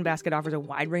 Each week, Sunbasket offers a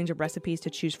wide range of recipes to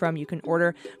choose from. You can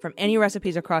order from any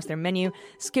recipes across their menu,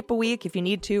 skip a week if you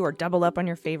need to, or double up on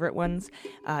your favorite ones.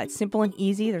 It's simple and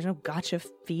easy. There's no gotcha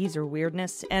fees or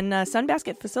weirdness, and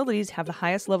Sunbasket facilities have the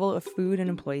highest level of food and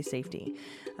employee safety.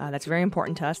 That's very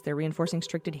important to us. They're reinforcing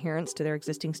strict adherence to their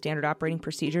existing standard operating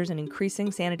procedures and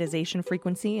increasing sanitization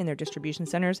frequency in their distribution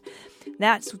centers.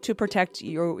 That's to protect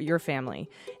your family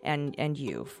and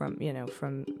you from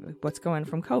what's going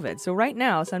from COVID. So right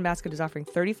now, Sunbasket is offering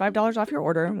 $35 off your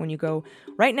order when you go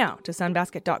right now to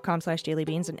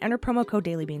sunbasket.com/dailybeans and enter promo code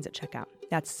dailybeans at checkout.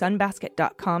 That's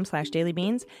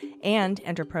sunbasket.com/dailybeans and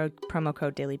enter promo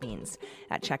code dailybeans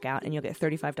at checkout, and you'll get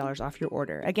 $35 off your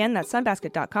order. Again, that's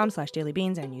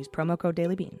sunbasket.com/dailybeans and use promo code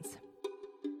dailybeans.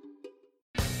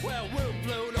 Well, we'll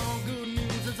float on, good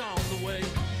news is on the way.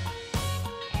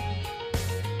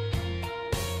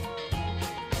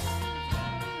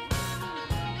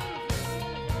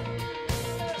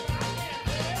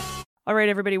 All right,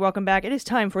 everybody, welcome back. It is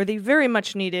time for the very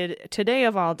much needed, today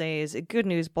of all days, good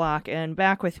news block. And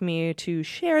back with me to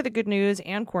share the good news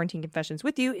and quarantine confessions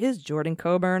with you is Jordan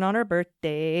Coburn on her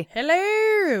birthday.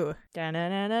 Hello.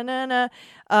 Da-na-na-na-na-na.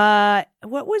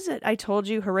 What was it? I told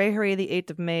you, hooray, hooray, the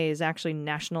 8th of May is actually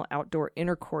National Outdoor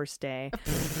Intercourse Day.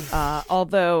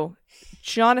 Although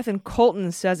Jonathan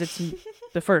Colton says it's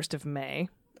the 1st of May.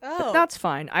 Oh. But that's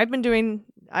fine. I've been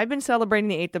celebrating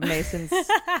the 8th of May since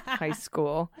high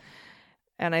school.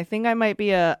 And I think I might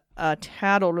be a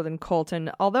tad older than Colton,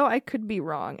 although I could be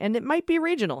wrong. And it might be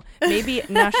regional. Maybe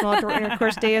National Outdoor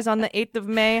Intercourse Day is on the 8th of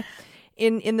May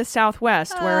in the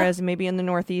Southwest, whereas maybe in the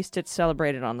Northeast it's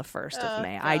celebrated on the 1st of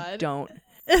May. God.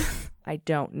 I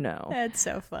don't know. That's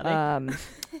so funny.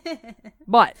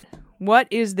 But what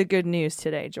is the good news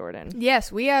today, Jordan?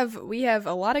 Yes, we have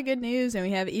a lot of good news, and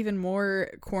we have even more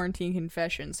quarantine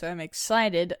confessions, so I'm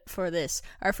excited for this.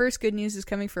 Our first good news is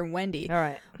coming from Wendy. All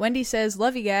right. Wendy says,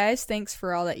 "Love you guys. Thanks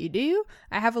for all that you do.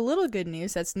 I have a little good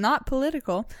news that's not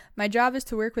political. My job is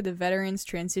to work with the Veterans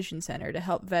Transition Center to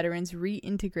help veterans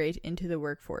reintegrate into the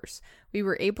workforce. We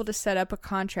were able to set up a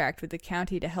contract with the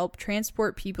county to help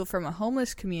transport people from a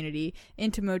homeless community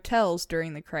into motels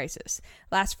during the crisis.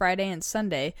 Last Friday and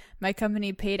Sunday, my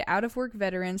company paid out-of-work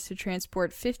veterans to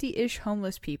transport 50-ish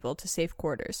homeless people to safe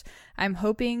quarters. I'm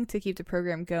hoping to keep the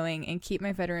program going and keep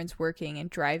my veterans working and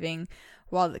driving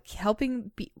while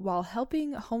helping the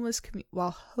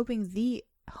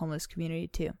homeless community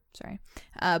too. Sorry,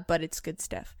 but it's good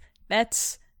stuff."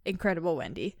 That's incredible,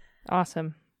 Wendy.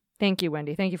 Awesome. Thank you,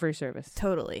 Wendy. Thank you for your service.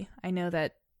 Totally. I know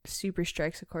that super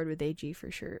strikes a chord with AG for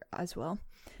sure as well.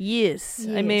 Yes.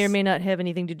 I may or may not have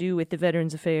anything to do with the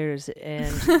Veterans Affairs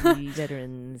and the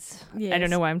veterans. Yes. I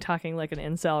don't know why I'm talking like an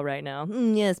incel right now.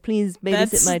 Yes, please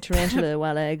babysit my tarantula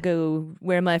while I go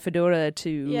wear my fedora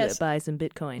to buy some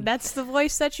Bitcoin. That's the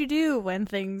voice that you do when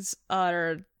things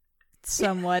are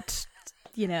somewhat,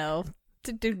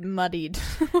 muddied.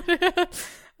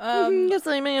 Yes,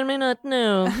 I may or may not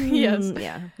know. Yes.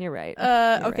 Yeah, you're right.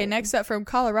 Okay, next up from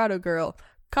Colorado Girl.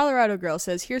 Colorado Girl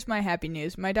says, "Here's my happy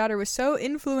news. My daughter was so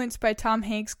influenced by Tom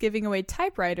Hanks giving away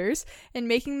typewriters and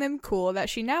making them cool that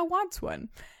she now wants one.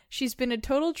 She's been a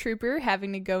total trooper,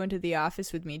 having to go into the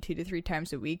office with me 2 to 3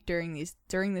 times a week during this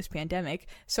pandemic,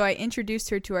 so I introduced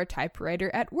her to our typewriter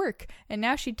at work, and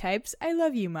now she types 'I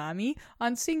love you, Mommy'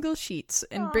 on single sheets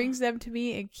and brings them to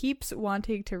me and keeps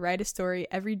wanting to write a story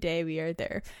every day we are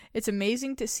there. It's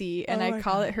amazing to see, and I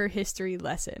call it her history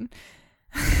lesson."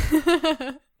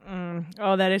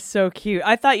 Oh, that is so cute.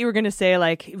 I thought you were going to say,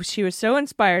 like, she was so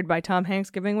inspired by Tom Hanks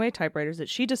giving away typewriters that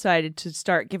she decided to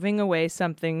start giving away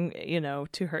something,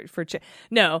 to her for...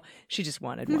 No, she just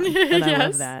wanted one. And I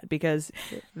love that because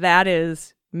that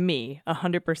is me,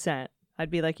 100%. I'd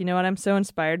be like, you know what? I'm so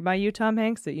inspired by you, Tom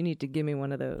Hanks, that you need to give me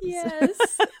one of those. Yes,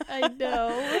 I know.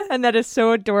 And that is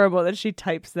so adorable that she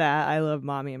types that, "I love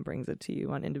Mommy," and brings it to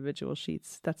you on individual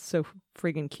sheets. That's so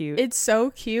friggin' cute. It's so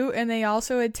cute. And they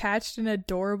also attached an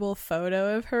adorable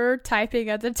photo of her typing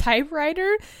at the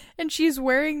typewriter. And she's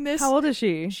wearing this. How old is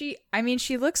she?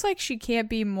 She looks like she can't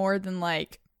be more than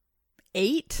like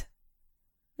 8.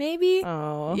 Maybe.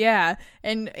 Oh. Yeah,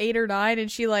 and 8 or 9,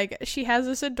 and she has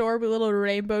this adorable little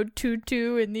rainbow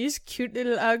tutu and these cute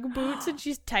little Ugg boots, and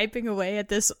she's typing away at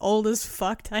this old as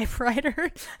fuck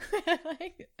typewriter.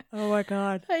 Oh my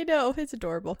god. I know, it's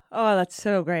adorable. Oh, that's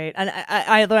so great. And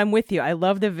I'm with you. I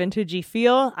love the vintagey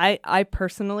feel. I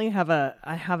personally have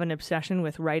an obsession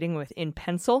with writing in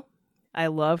pencil. I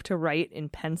love to write in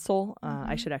pencil.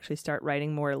 I should actually start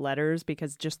writing more letters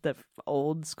because just the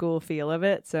old school feel of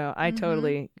it. So I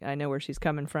know where she's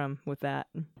coming from with that.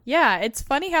 Yeah, it's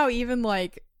funny how even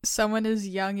like someone as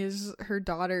young as her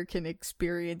daughter can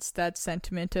experience that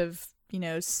sentiment of, you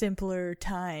know, simpler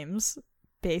times,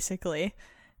 basically.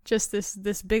 Just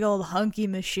this big old hunky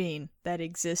machine that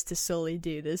exists to solely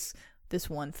do this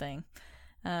one thing.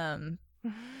 And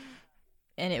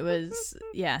it was,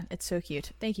 yeah, it's so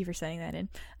cute. Thank you for sending that in.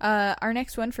 Our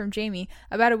next one from Jamie.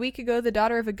 About a week ago, the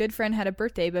daughter of a good friend had a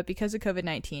birthday, but because of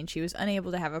COVID-19, she was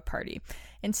unable to have a party.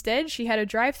 Instead, she had a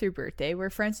drive-through birthday where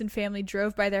friends and family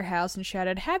drove by their house and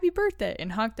shouted, "Happy birthday!"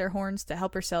 and honked their horns to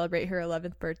help her celebrate her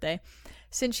 11th birthday.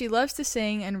 Since she loves to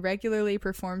sing and regularly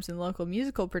performs in local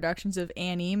musical productions of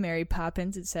Annie, Mary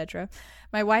Poppins, etc.,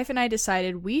 my wife and I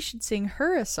decided we should sing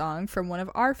her a song from one of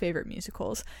our favorite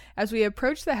musicals. As we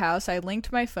approached the house, I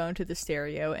linked my phone to the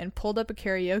stereo and pulled up a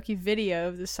karaoke video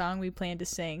of the song we planned to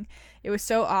sing. It was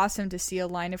so awesome to see a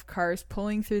line of cars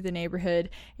pulling through the neighborhood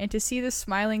and to see the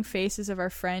smiling faces of our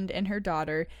friend and her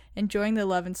daughter enjoying the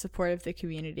love and support of the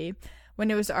community. When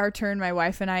it was our turn, my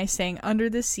wife and I sang Under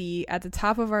the Sea at the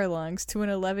top of our lungs to an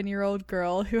 11-year-old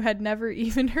girl who had never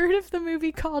even heard of the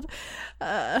movie called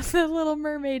The Little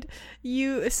Mermaid.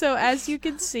 So as you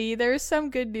can see, there is some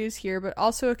good news here, but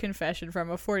also a confession from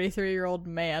a 43-year-old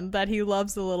man that he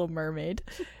loves The Little Mermaid.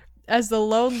 As the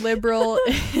lone liberal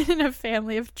in a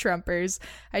family of Trumpers,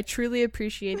 I truly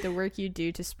appreciate the work you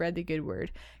do to spread the good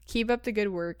word. Keep up the good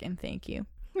work, and thank you.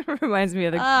 Reminds me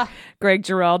of the Greg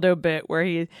Giraldo bit where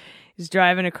he's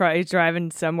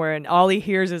driving somewhere and all he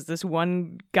hears is this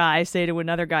one guy say to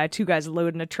another guy, two guys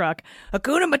loading a truck,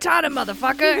 "Hakuna Matata,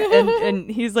 motherfucker."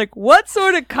 and he's like, what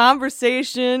sort of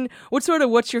conversation,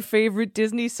 what's your favorite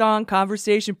Disney song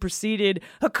conversation preceded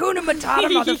Hakuna Matata,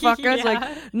 motherfucker? Yeah. It's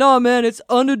like, no man, it's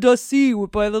Under the Sea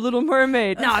by The Little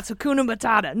Mermaid. No, it's Hakuna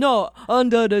Matata. No,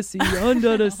 Under the Sea,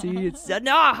 Under the Sea. It's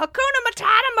no, Hakuna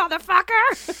Matata,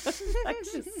 motherfucker. I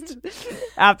just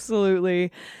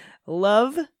absolutely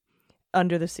love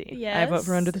Under the Sea. Yes. I vote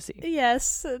for Under the Sea.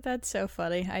 Yes, that's so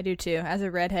funny. I do too. As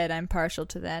a redhead, I'm partial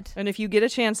to that. And if you get a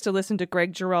chance to listen to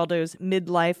Greg Giraldo's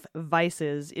Midlife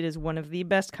Vices, it is one of the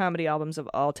best comedy albums of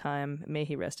all time. May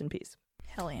he rest in peace.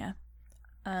 Hell yeah.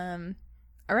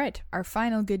 All right, our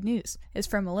final good news is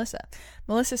from Melissa.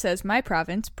 Melissa says, my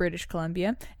province, British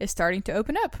Columbia, is starting to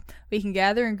open up. We can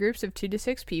gather in groups of 2 to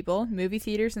 6 people. Movie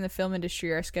theaters and the film industry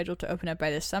are scheduled to open up by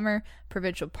this summer.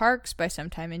 Provincial parks by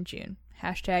sometime in June.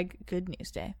 Hashtag Good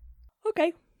News Day.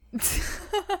 Okay.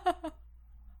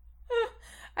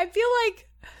 I feel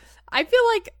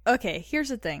like okay, here's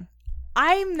the thing.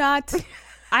 I'm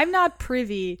not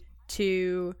privy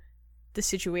to the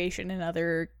situation in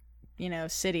other,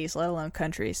 cities, let alone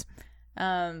countries.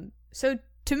 So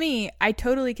to me, I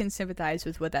totally can sympathize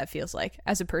with what that feels like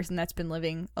as a person that's been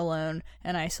living alone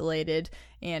and isolated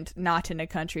and not in a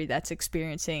country that's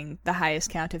experiencing the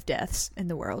highest count of deaths in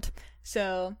the world.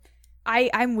 So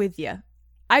I'm with you.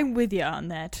 I'm with you on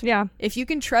that. Yeah. If you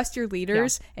can trust your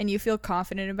leaders and you feel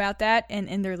confident about that and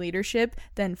in their leadership,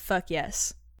 then fuck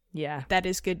yes. Yeah. That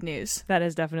is good news. That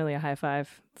is definitely a high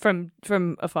five from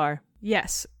afar.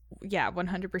 Yes. Yeah,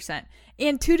 100%.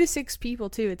 And 2 to 6 people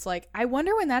too. It's like, I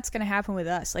wonder when that's going to happen with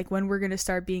us. Like when we're going to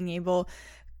start being able,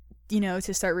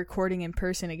 to start recording in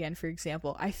person again, for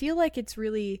example. I feel like it's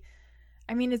really,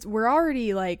 we're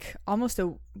already like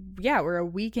we're a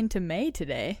week into May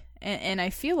today. And I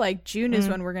feel like June is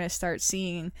when we're going to start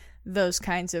seeing those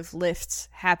kinds of lifts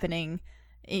happening,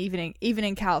 even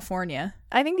in California.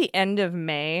 I think the end of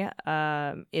May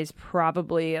is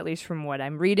probably, at least from what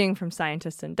I'm reading from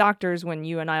scientists and doctors, when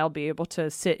you and I will be able to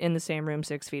sit in the same room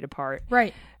 6 feet apart.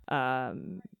 Right.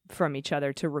 From each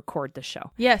other to record the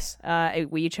show. Yes.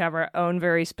 We each have our own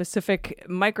very specific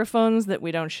microphones that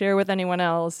we don't share with anyone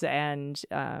else. And,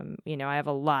 I have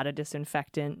a lot of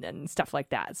disinfectant and stuff like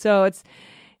that. So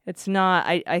it's not,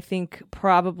 I think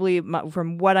probably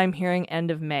from what I'm hearing, end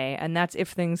of May, and that's if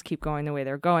things keep going the way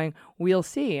they're going. We'll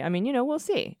see. We'll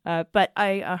see. But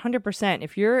 100%,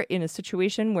 if you're in a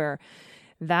situation where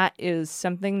that is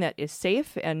something that is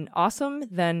safe and awesome,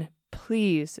 then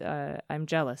please, I'm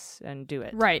jealous and do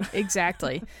it. Right,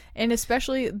 exactly. And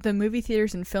especially the movie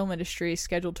theaters and film industry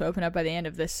scheduled to open up by the end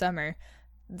of this summer.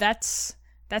 That's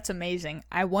amazing.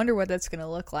 I wonder what that's going to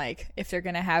look like, if they're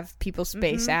going to have people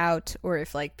space out or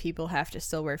if like people have to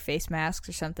still wear face masks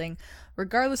or something.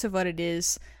 Regardless of what it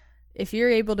is, if you're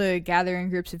able to gather in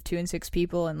groups of 2 and 6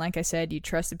 people, and like I said, you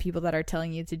trust the people that are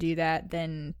telling you to do that,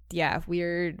 then yeah,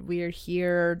 we're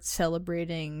here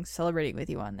celebrating with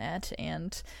you on that.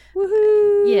 And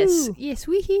woohoo! Yes,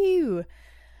 woohoo!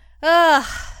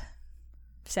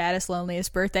 saddest,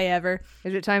 loneliest birthday ever.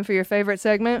 Is it time for your favorite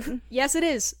segment? Yes, it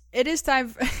is. It is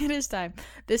time. It is time.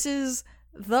 This is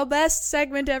the best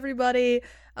segment, everybody.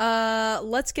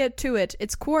 Let's get to it.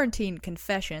 It's Quarantine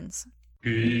Confessions.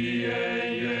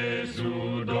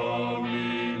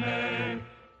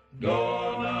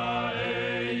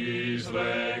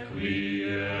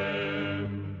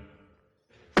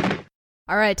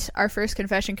 All right, our first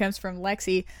confession comes from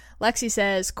Lexi. Lexi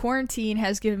says, quarantine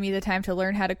has given me the time to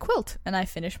learn how to quilt, and I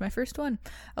finished my first one.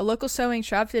 A local sewing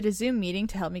shop did a Zoom meeting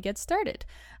to help me get started.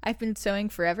 I've been sewing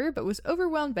forever, but was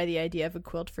overwhelmed by the idea of a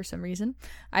quilt for some reason.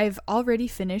 I've already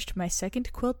finished my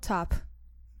second quilt top.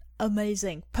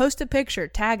 Amazing. Post a picture.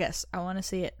 Tag us. I want to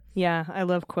see it. Yeah, I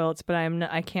love quilts, but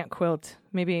I can't quilt.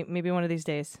 Maybe one of these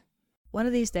days. One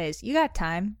of these days. You got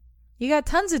time. You got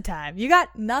tons of time. You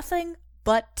got nothing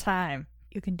but time.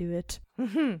 You can do it.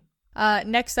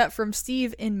 Next up from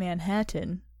Steve in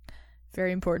Manhattan.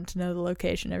 Very important to know the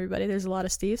location, everybody. There's a lot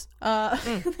of Steves. But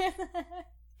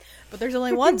there's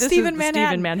only one Steve in Manhattan.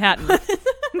 Steve in Manhattan.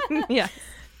 Yeah.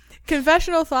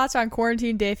 Confessional thoughts on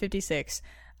quarantine day 56.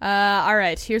 All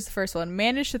right, here's the first one.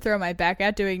 Managed to throw my back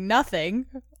out doing nothing.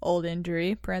 Old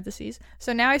injury, parentheses.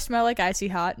 So now I smell like icy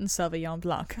hot and Sauvignon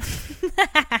Blanc.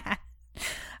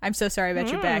 I'm so sorry about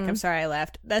your back. I'm sorry I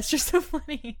laughed. That's just so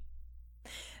funny.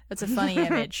 That's a funny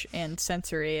image and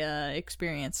sensory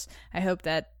experience. I hope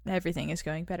that everything is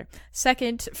going better.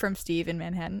 Second, from Steve in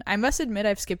Manhattan. I must admit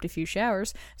I've skipped a few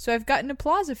showers, so I've gotten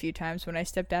applause a few times when I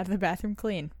stepped out of the bathroom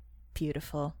clean.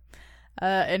 Beautiful.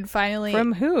 And finally...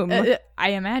 From whom? I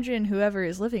imagine whoever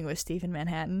is living with Steve in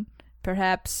Manhattan.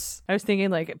 Perhaps... I was thinking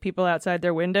like people outside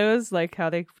their windows, like how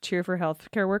they cheer for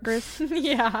healthcare workers.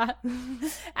 Yeah.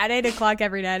 At 8 o'clock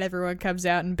every night, everyone comes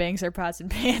out and bangs their pots and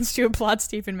pans to applaud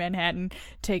Steve in Manhattan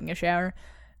taking a shower.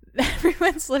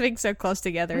 Everyone's living so close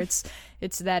together.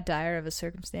 It's that dire of a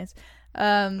circumstance.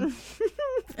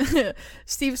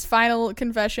 Steve's final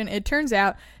confession. It turns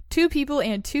out 2 people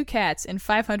and 2 cats in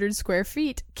 500 square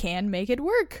feet can make it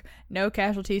work. No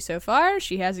casualties so far.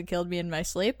 She hasn't killed me in my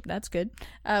sleep. That's good.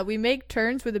 We make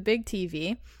turns with a big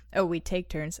TV. Oh, we take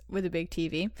turns with a big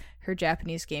TV. Her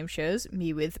Japanese game shows,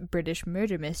 me with British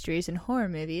murder mysteries and horror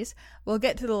movies. We'll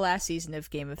get to the last season of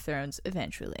Game of Thrones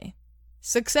eventually.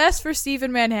 Success for Steve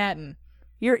in Manhattan.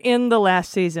 You're in the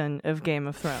last season of Game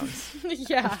of Thrones.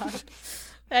 Yeah.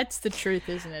 That's the truth,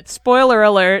 isn't it? Spoiler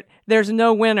alert, there's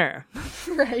no winner.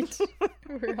 Right.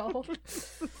 We're all...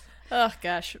 Oh,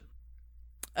 gosh.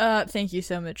 Thank you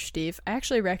so much, Steve. I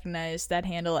actually recognize that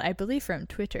handle, I believe, from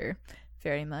Twitter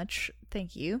very much.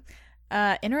 Thank you.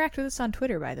 Interact with us on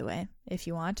Twitter, by the way, if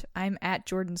you want. I'm at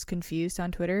Jordan's Confused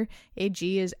on Twitter.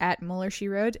 AG is at Muller She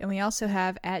Wrote, and we also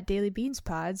have at Daily Beans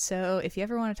Pod. So if you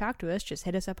ever want to talk to us, just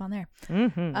hit us up on there.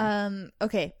 Mm-hmm.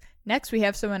 Okay. Next, we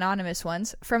have some anonymous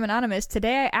ones. From Anonymous,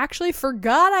 today I actually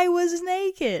forgot I was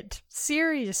naked.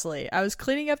 Seriously. I was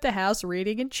cleaning up the house,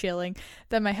 reading and chilling.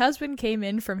 Then my husband came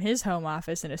in from his home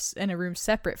office in a room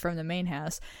separate from the main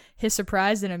house. His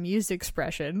surprised and amused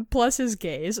expression, plus his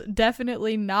gaze,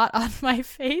 definitely not on my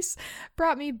face,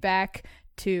 brought me back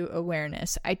to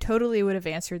awareness. I totally would have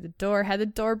answered the door had the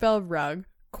doorbell rung.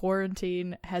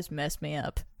 Quarantine has messed me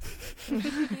up.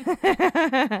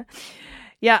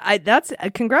 Yeah, that's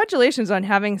congratulations on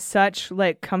having such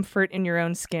like comfort in your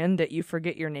own skin that you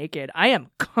forget you're naked. I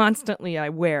am constantly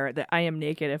aware that I am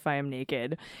naked if I am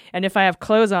naked. And if I have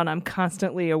clothes on, I'm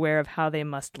constantly aware of how they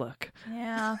must look.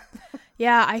 Yeah.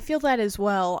 Yeah, I feel that as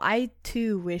well. I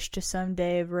too wish to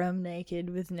someday roam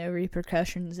naked with no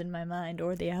repercussions in my mind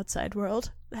or the outside world.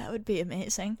 That would be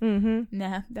amazing. Mm-hmm.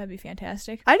 Nah, that'd be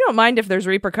fantastic. I don't mind if there's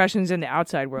repercussions in the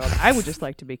outside world. I would just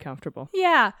like to be comfortable.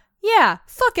 Yeah,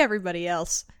 fuck everybody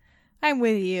else. I'm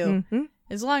with you. Mm-hmm.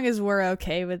 As long as we're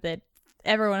okay with it,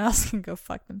 everyone else can go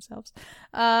fuck themselves.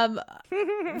 From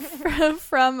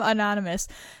Anonymous.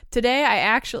 Today I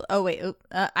actually...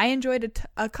 I enjoyed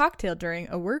a cocktail during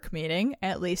a work meeting.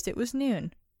 At least it was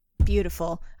noon.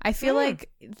 Beautiful. I feel like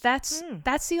that's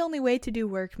the only way to do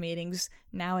work meetings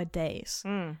nowadays.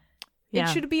 Yeah. It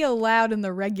should be allowed in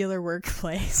the regular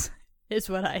workplace, is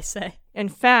what I say. In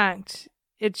fact...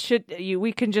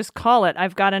 we can just call it,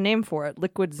 I've got a name for it,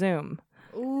 Liquid Zoom.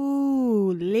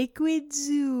 Ooh, Liquid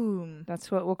Zoom. That's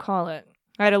what we'll call it.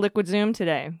 I had a Liquid Zoom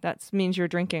today. That means you're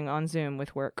drinking on Zoom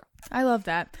with work. I love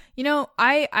that. You know,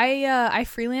 I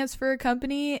freelance for a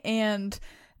company and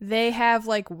they have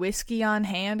like whiskey on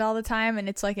hand all the time and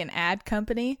it's like an ad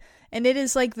company. And it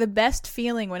is like the best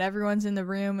feeling when everyone's in the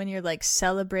room and you're like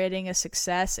celebrating a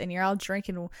success and you're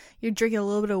drinking a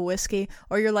little bit of whiskey,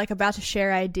 or you're like about to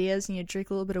share ideas and you drink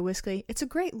a little bit of whiskey. It's a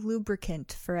great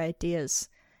lubricant for ideas.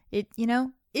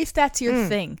 If that's your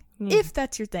thing, If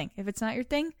that's your thing. If it's not your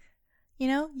thing,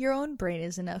 your own brain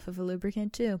is enough of a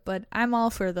lubricant too. But I'm all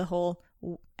for the whole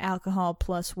alcohol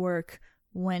plus work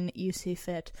when you see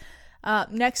fit.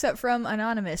 Next up from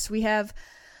Anonymous, we have...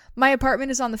 My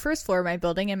apartment is on the first floor of my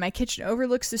building, and my kitchen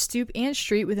overlooks the stoop and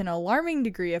street with an alarming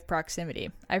degree of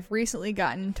proximity. I've recently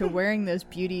gotten into wearing those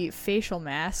beauty facial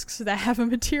masks that have a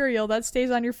material that stays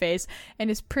on your face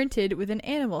and is printed with an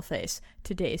animal face.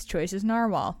 Today's choice is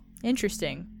narwhal.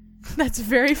 Interesting. That's a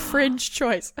very fringe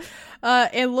choice.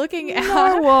 And looking out...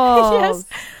 Narwhals!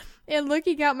 Yes. And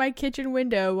looking out my kitchen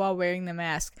window while wearing the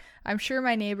mask. I'm sure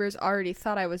my neighbors already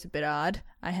thought I was a bit odd.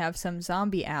 I have some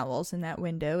zombie owls in that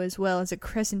window, as well as a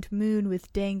crescent moon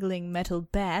with dangling metal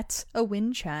bats, a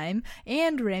wind chime,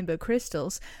 and rainbow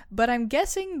crystals, but I'm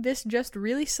guessing this just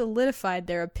really solidified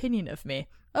their opinion of me.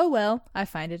 Oh well, I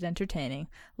find it entertaining.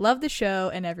 Love the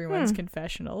show and everyone's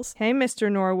confessionals. Hey,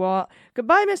 Mr. Norwal.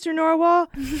 Goodbye, Mr. Norwal.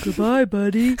 Goodbye,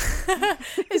 buddy.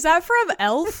 Is that from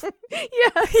Elf?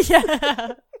 Yeah.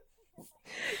 Yeah.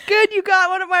 Good, you got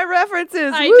one of my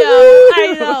references. I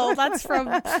know.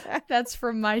 That's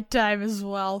from my time as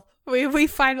well. We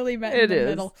finally met in the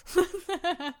middle.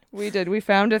 We did. We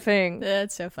found a thing.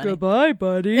 That's so funny. Goodbye,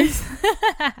 buddy.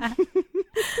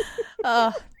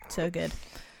 Oh, so good.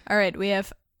 All right, we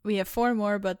have 4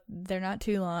 more, but they're not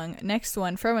too long. Next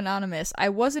one from Anonymous. I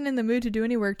wasn't in the mood to do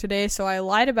any work today, so I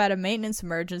lied about a maintenance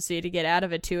emergency to get out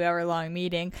of a 2-hour-long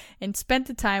meeting and spent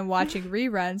the time watching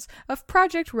reruns of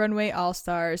Project Runway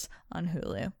All-Stars on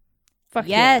Hulu. Fuck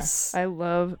yes. Yeah. I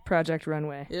love Project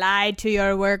Runway. Lie to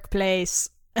your workplace.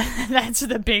 That's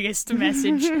the biggest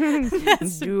message.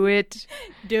 Do it.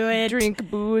 Do it. Drink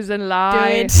booze and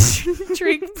lie. Do it.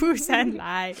 Drink booze and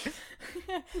lie.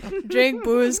 Drink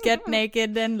booze, get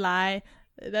naked, and lie.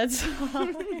 That's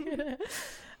all.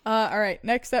 All right,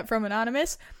 next up from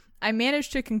Anonymous. I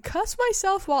managed to concuss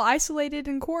myself while isolated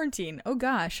in quarantine. Oh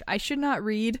gosh, I should not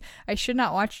read. I should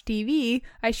not watch TV.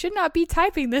 I should not be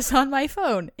typing this on my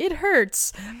phone. It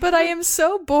hurts. But I am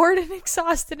so bored and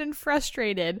exhausted and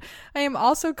frustrated. I am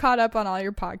also caught up on all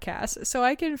your podcasts. So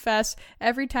I confess,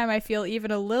 every time I feel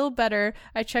even a little better,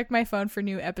 I check my phone for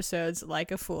new episodes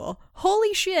like a fool.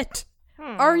 Holy shit!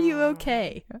 Are you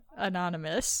okay,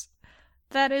 Anonymous?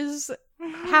 That is...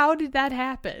 How did that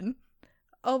happen?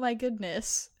 Oh my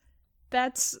goodness.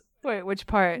 That's... Wait, which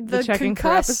part? The checking for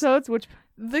episodes?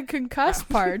 The concussed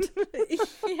part.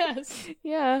 Yes.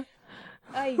 Yeah.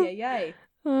 Ay.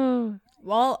 Oh.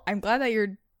 Well, I'm glad that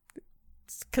you're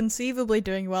conceivably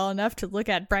doing well enough to look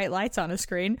at bright lights on a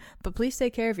screen, but please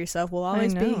take care of yourself. We'll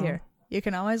always be here. You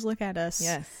can always look at us.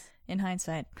 Yes. In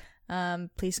hindsight.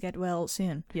 Please get well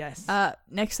soon. Yes.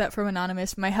 Next up from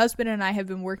Anonymous, my husband and I have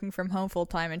been working from home full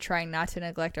time and trying not to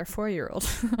neglect our 4-year-old.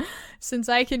 Since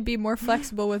I can be more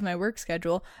flexible with my work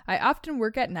schedule, I often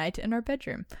work at night in our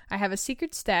bedroom. I have a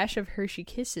secret stash of Hershey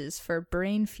Kisses for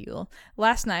brain fuel.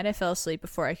 Last night I fell asleep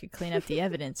before I could clean up the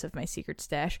evidence of my secret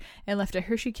stash and left a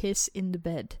Hershey Kiss in the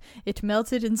bed. It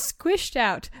melted and squished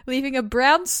out, leaving a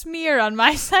brown smear on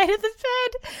my side of the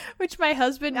bed, which my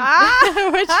husband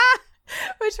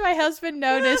which my husband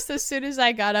noticed as soon as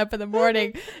I got up in the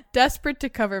morning. Desperate to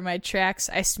cover my tracks,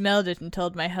 I smelled it and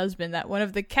told my husband that one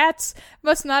of the cats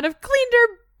must not have cleaned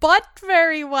her butt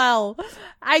very well.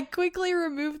 I quickly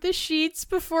removed the sheets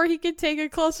before he could take a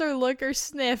closer look or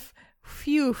sniff.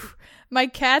 Phew. My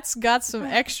cats got some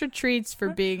extra treats for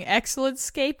being excellent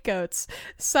scapegoats.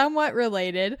 Somewhat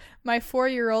related, my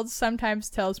 4-year-old sometimes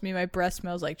tells me my breath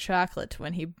smells like chocolate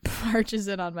when he barges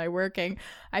in on my working.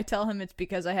 I tell him it's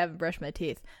because I haven't brushed my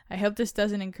teeth. I hope this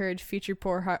doesn't encourage future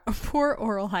poor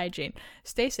oral hygiene.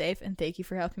 Stay safe, and thank you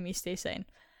for helping me stay sane.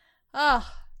 Oh,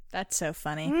 that's so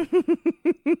funny.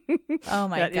 Oh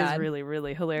my God. That is really,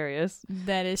 really hilarious.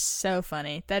 That is so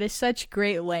funny. That is such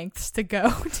great lengths to go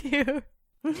to.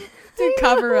 to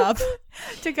cover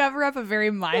up a very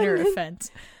minor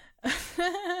offense.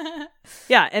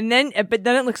 Yeah, but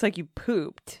then it looks like you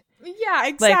pooped. Yeah,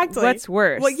 exactly. Like, what's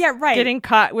worse? Well, yeah, right. Getting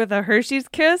caught with a Hershey's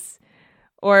Kiss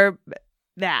or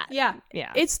that? Yeah.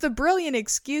 It's the brilliant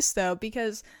excuse though,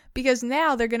 because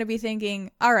now they're going to be thinking,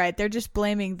 all right, they're just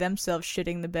blaming themselves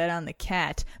shitting the bed on the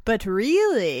cat, but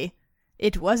really,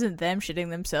 it wasn't them shitting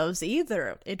themselves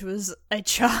either. It was a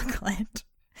chocolate.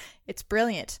 It's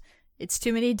brilliant. It's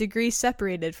too many degrees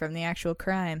separated from the actual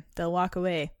crime. They'll walk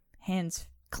away, hands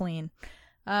clean.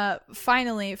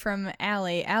 Finally, from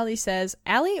Allie. Allie says,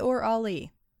 Allie or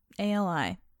Ollie?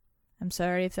 A-L-I. I'm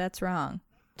sorry if that's wrong.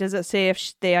 Does it say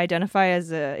if they identify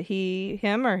as a he,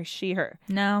 him, or she, her?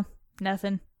 No,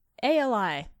 nothing.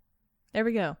 A-L-I. There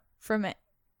we go. From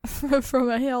from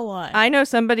a hill line. I know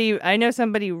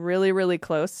somebody really, really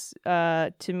close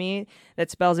to me that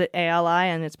spells it A-L-I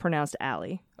and it's pronounced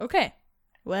Allie. Okay.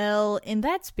 Well, in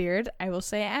that spirit, I will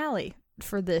say Allie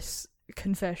for this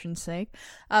confession's sake.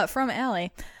 From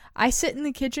Allie, I sit in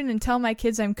the kitchen and tell my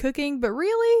kids I'm cooking, but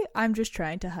really, I'm just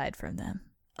trying to hide from them.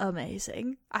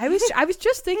 Amazing. I was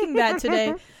just thinking that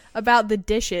today about the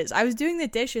dishes. I was doing the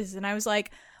dishes and I was like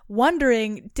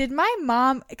wondering, did my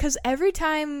mom, because I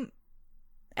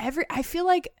feel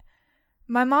like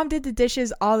my mom did the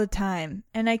dishes all the time,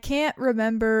 and I can't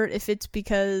remember if it's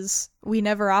because we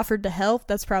never offered to help,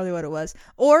 that's probably what it was,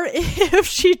 or if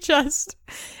she just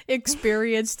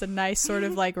experienced a nice sort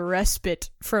of like respite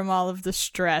from all of the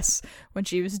stress when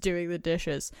she was doing the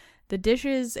dishes. The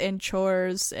dishes and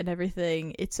chores and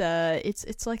everything, it's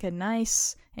like a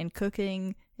nice, and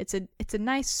cooking, it's a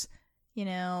nice,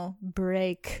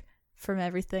 break from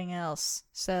everything else.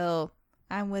 So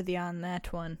I'm with you on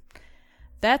that one.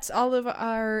 That's all of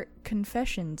our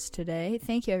confessions today.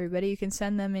 Thank you, everybody. You can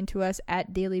send them in to us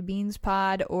at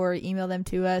dailybeanspod or email them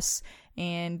to us.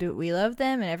 And we love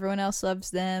them, and everyone else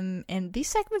loves them. And these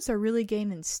segments are really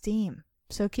gaining steam,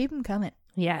 so keep them coming.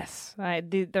 Yes,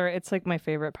 it's like my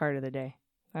favorite part of the day.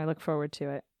 I look forward to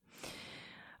it.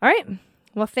 All right.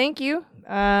 Well, thank you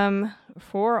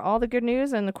for all the good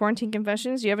news and the quarantine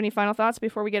confessions. Do you have any final thoughts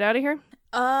before we get out of here?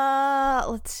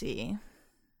 Let's see.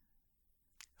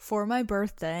 For my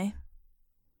birthday,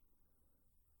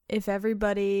 if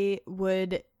everybody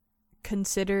would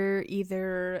consider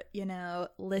either,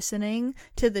 listening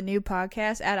to the new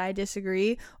podcast at I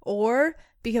Disagree, or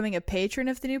becoming a patron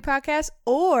of the new podcast,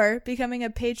 or becoming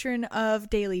a patron of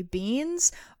Daily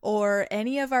Beans, or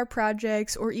any of our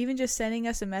projects, or even just sending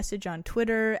us a message on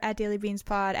Twitter at Daily Beans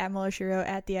Pod, at Muller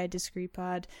at the I Disagree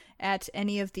Pod, at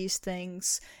any of these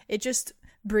things. It just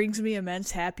brings me immense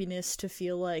happiness to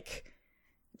feel like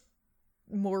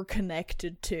more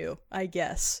connected to, I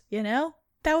guess,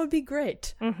 that would be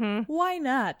great. Mm-hmm. Why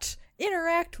not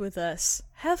interact with us,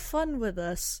 have fun with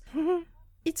us?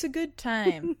 It's a good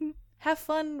time. Have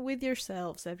fun with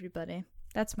yourselves, everybody.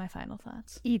 That's my final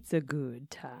thoughts. It's a good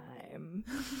time.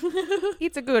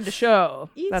 It's a good show.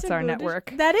 That's our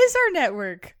network. That is our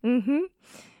network. Mm-hmm.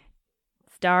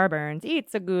 Starburns.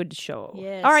 It's a good show.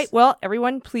 Yes. All right. Well,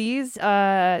 everyone, please.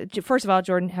 First of all,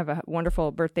 Jordan, have a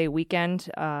wonderful birthday weekend.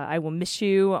 I will miss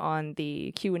you on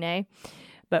the Q&A,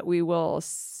 but we will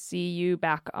see you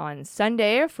back on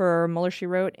Sunday for Muller, She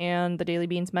Wrote and the Daily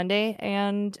Beans Monday.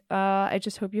 And I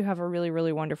just hope you have a really,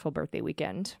 really wonderful birthday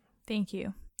weekend. Thank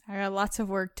you. I got lots of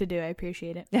work to do. I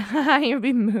appreciate it. You'll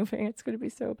be moving. It's going to be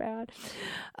so bad.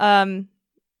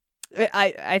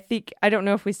 I think, I don't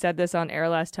know if we said this on air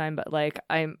last time, but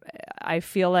I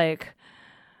feel like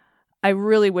I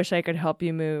really wish I could help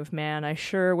you move, man. I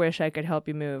sure wish I could help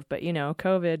you move, but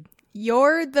COVID.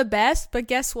 You're the best, but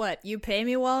guess what? You pay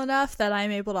me well enough that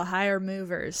I'm able to hire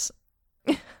movers.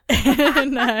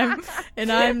 and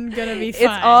I'm gonna be fine.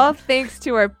 It's all thanks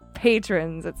to our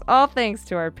patrons.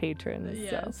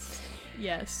 Yes. So.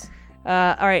 Yes.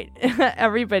 All right.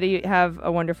 Everybody have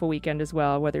a wonderful weekend as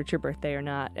well, whether it's your birthday or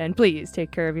not. And please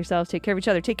take care of yourselves, take care of each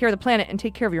other, take care of the planet, and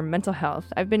take care of your mental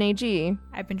health. I've been AG.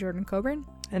 I've been Jordan Coburn.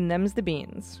 And them's the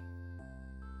beans.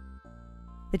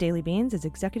 The Daily Beans is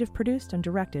executive produced and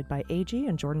directed by AG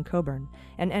and Jordan Coburn,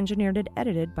 and engineered and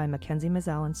edited by Mackenzie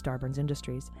Mazzell and Starburns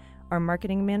Industries. Our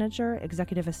marketing manager,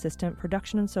 executive assistant,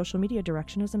 production and social media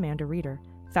direction is Amanda Reeder.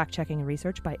 Fact-checking and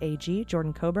research by AG,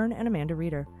 Jordan Coburn, and Amanda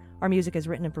Reeder. Our music is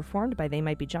written and performed by They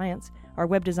Might Be Giants. Our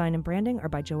web design and branding are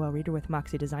by Joelle Reeder with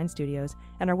Moxie Design Studios,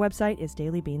 and our website is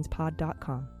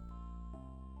dailybeanspod.com.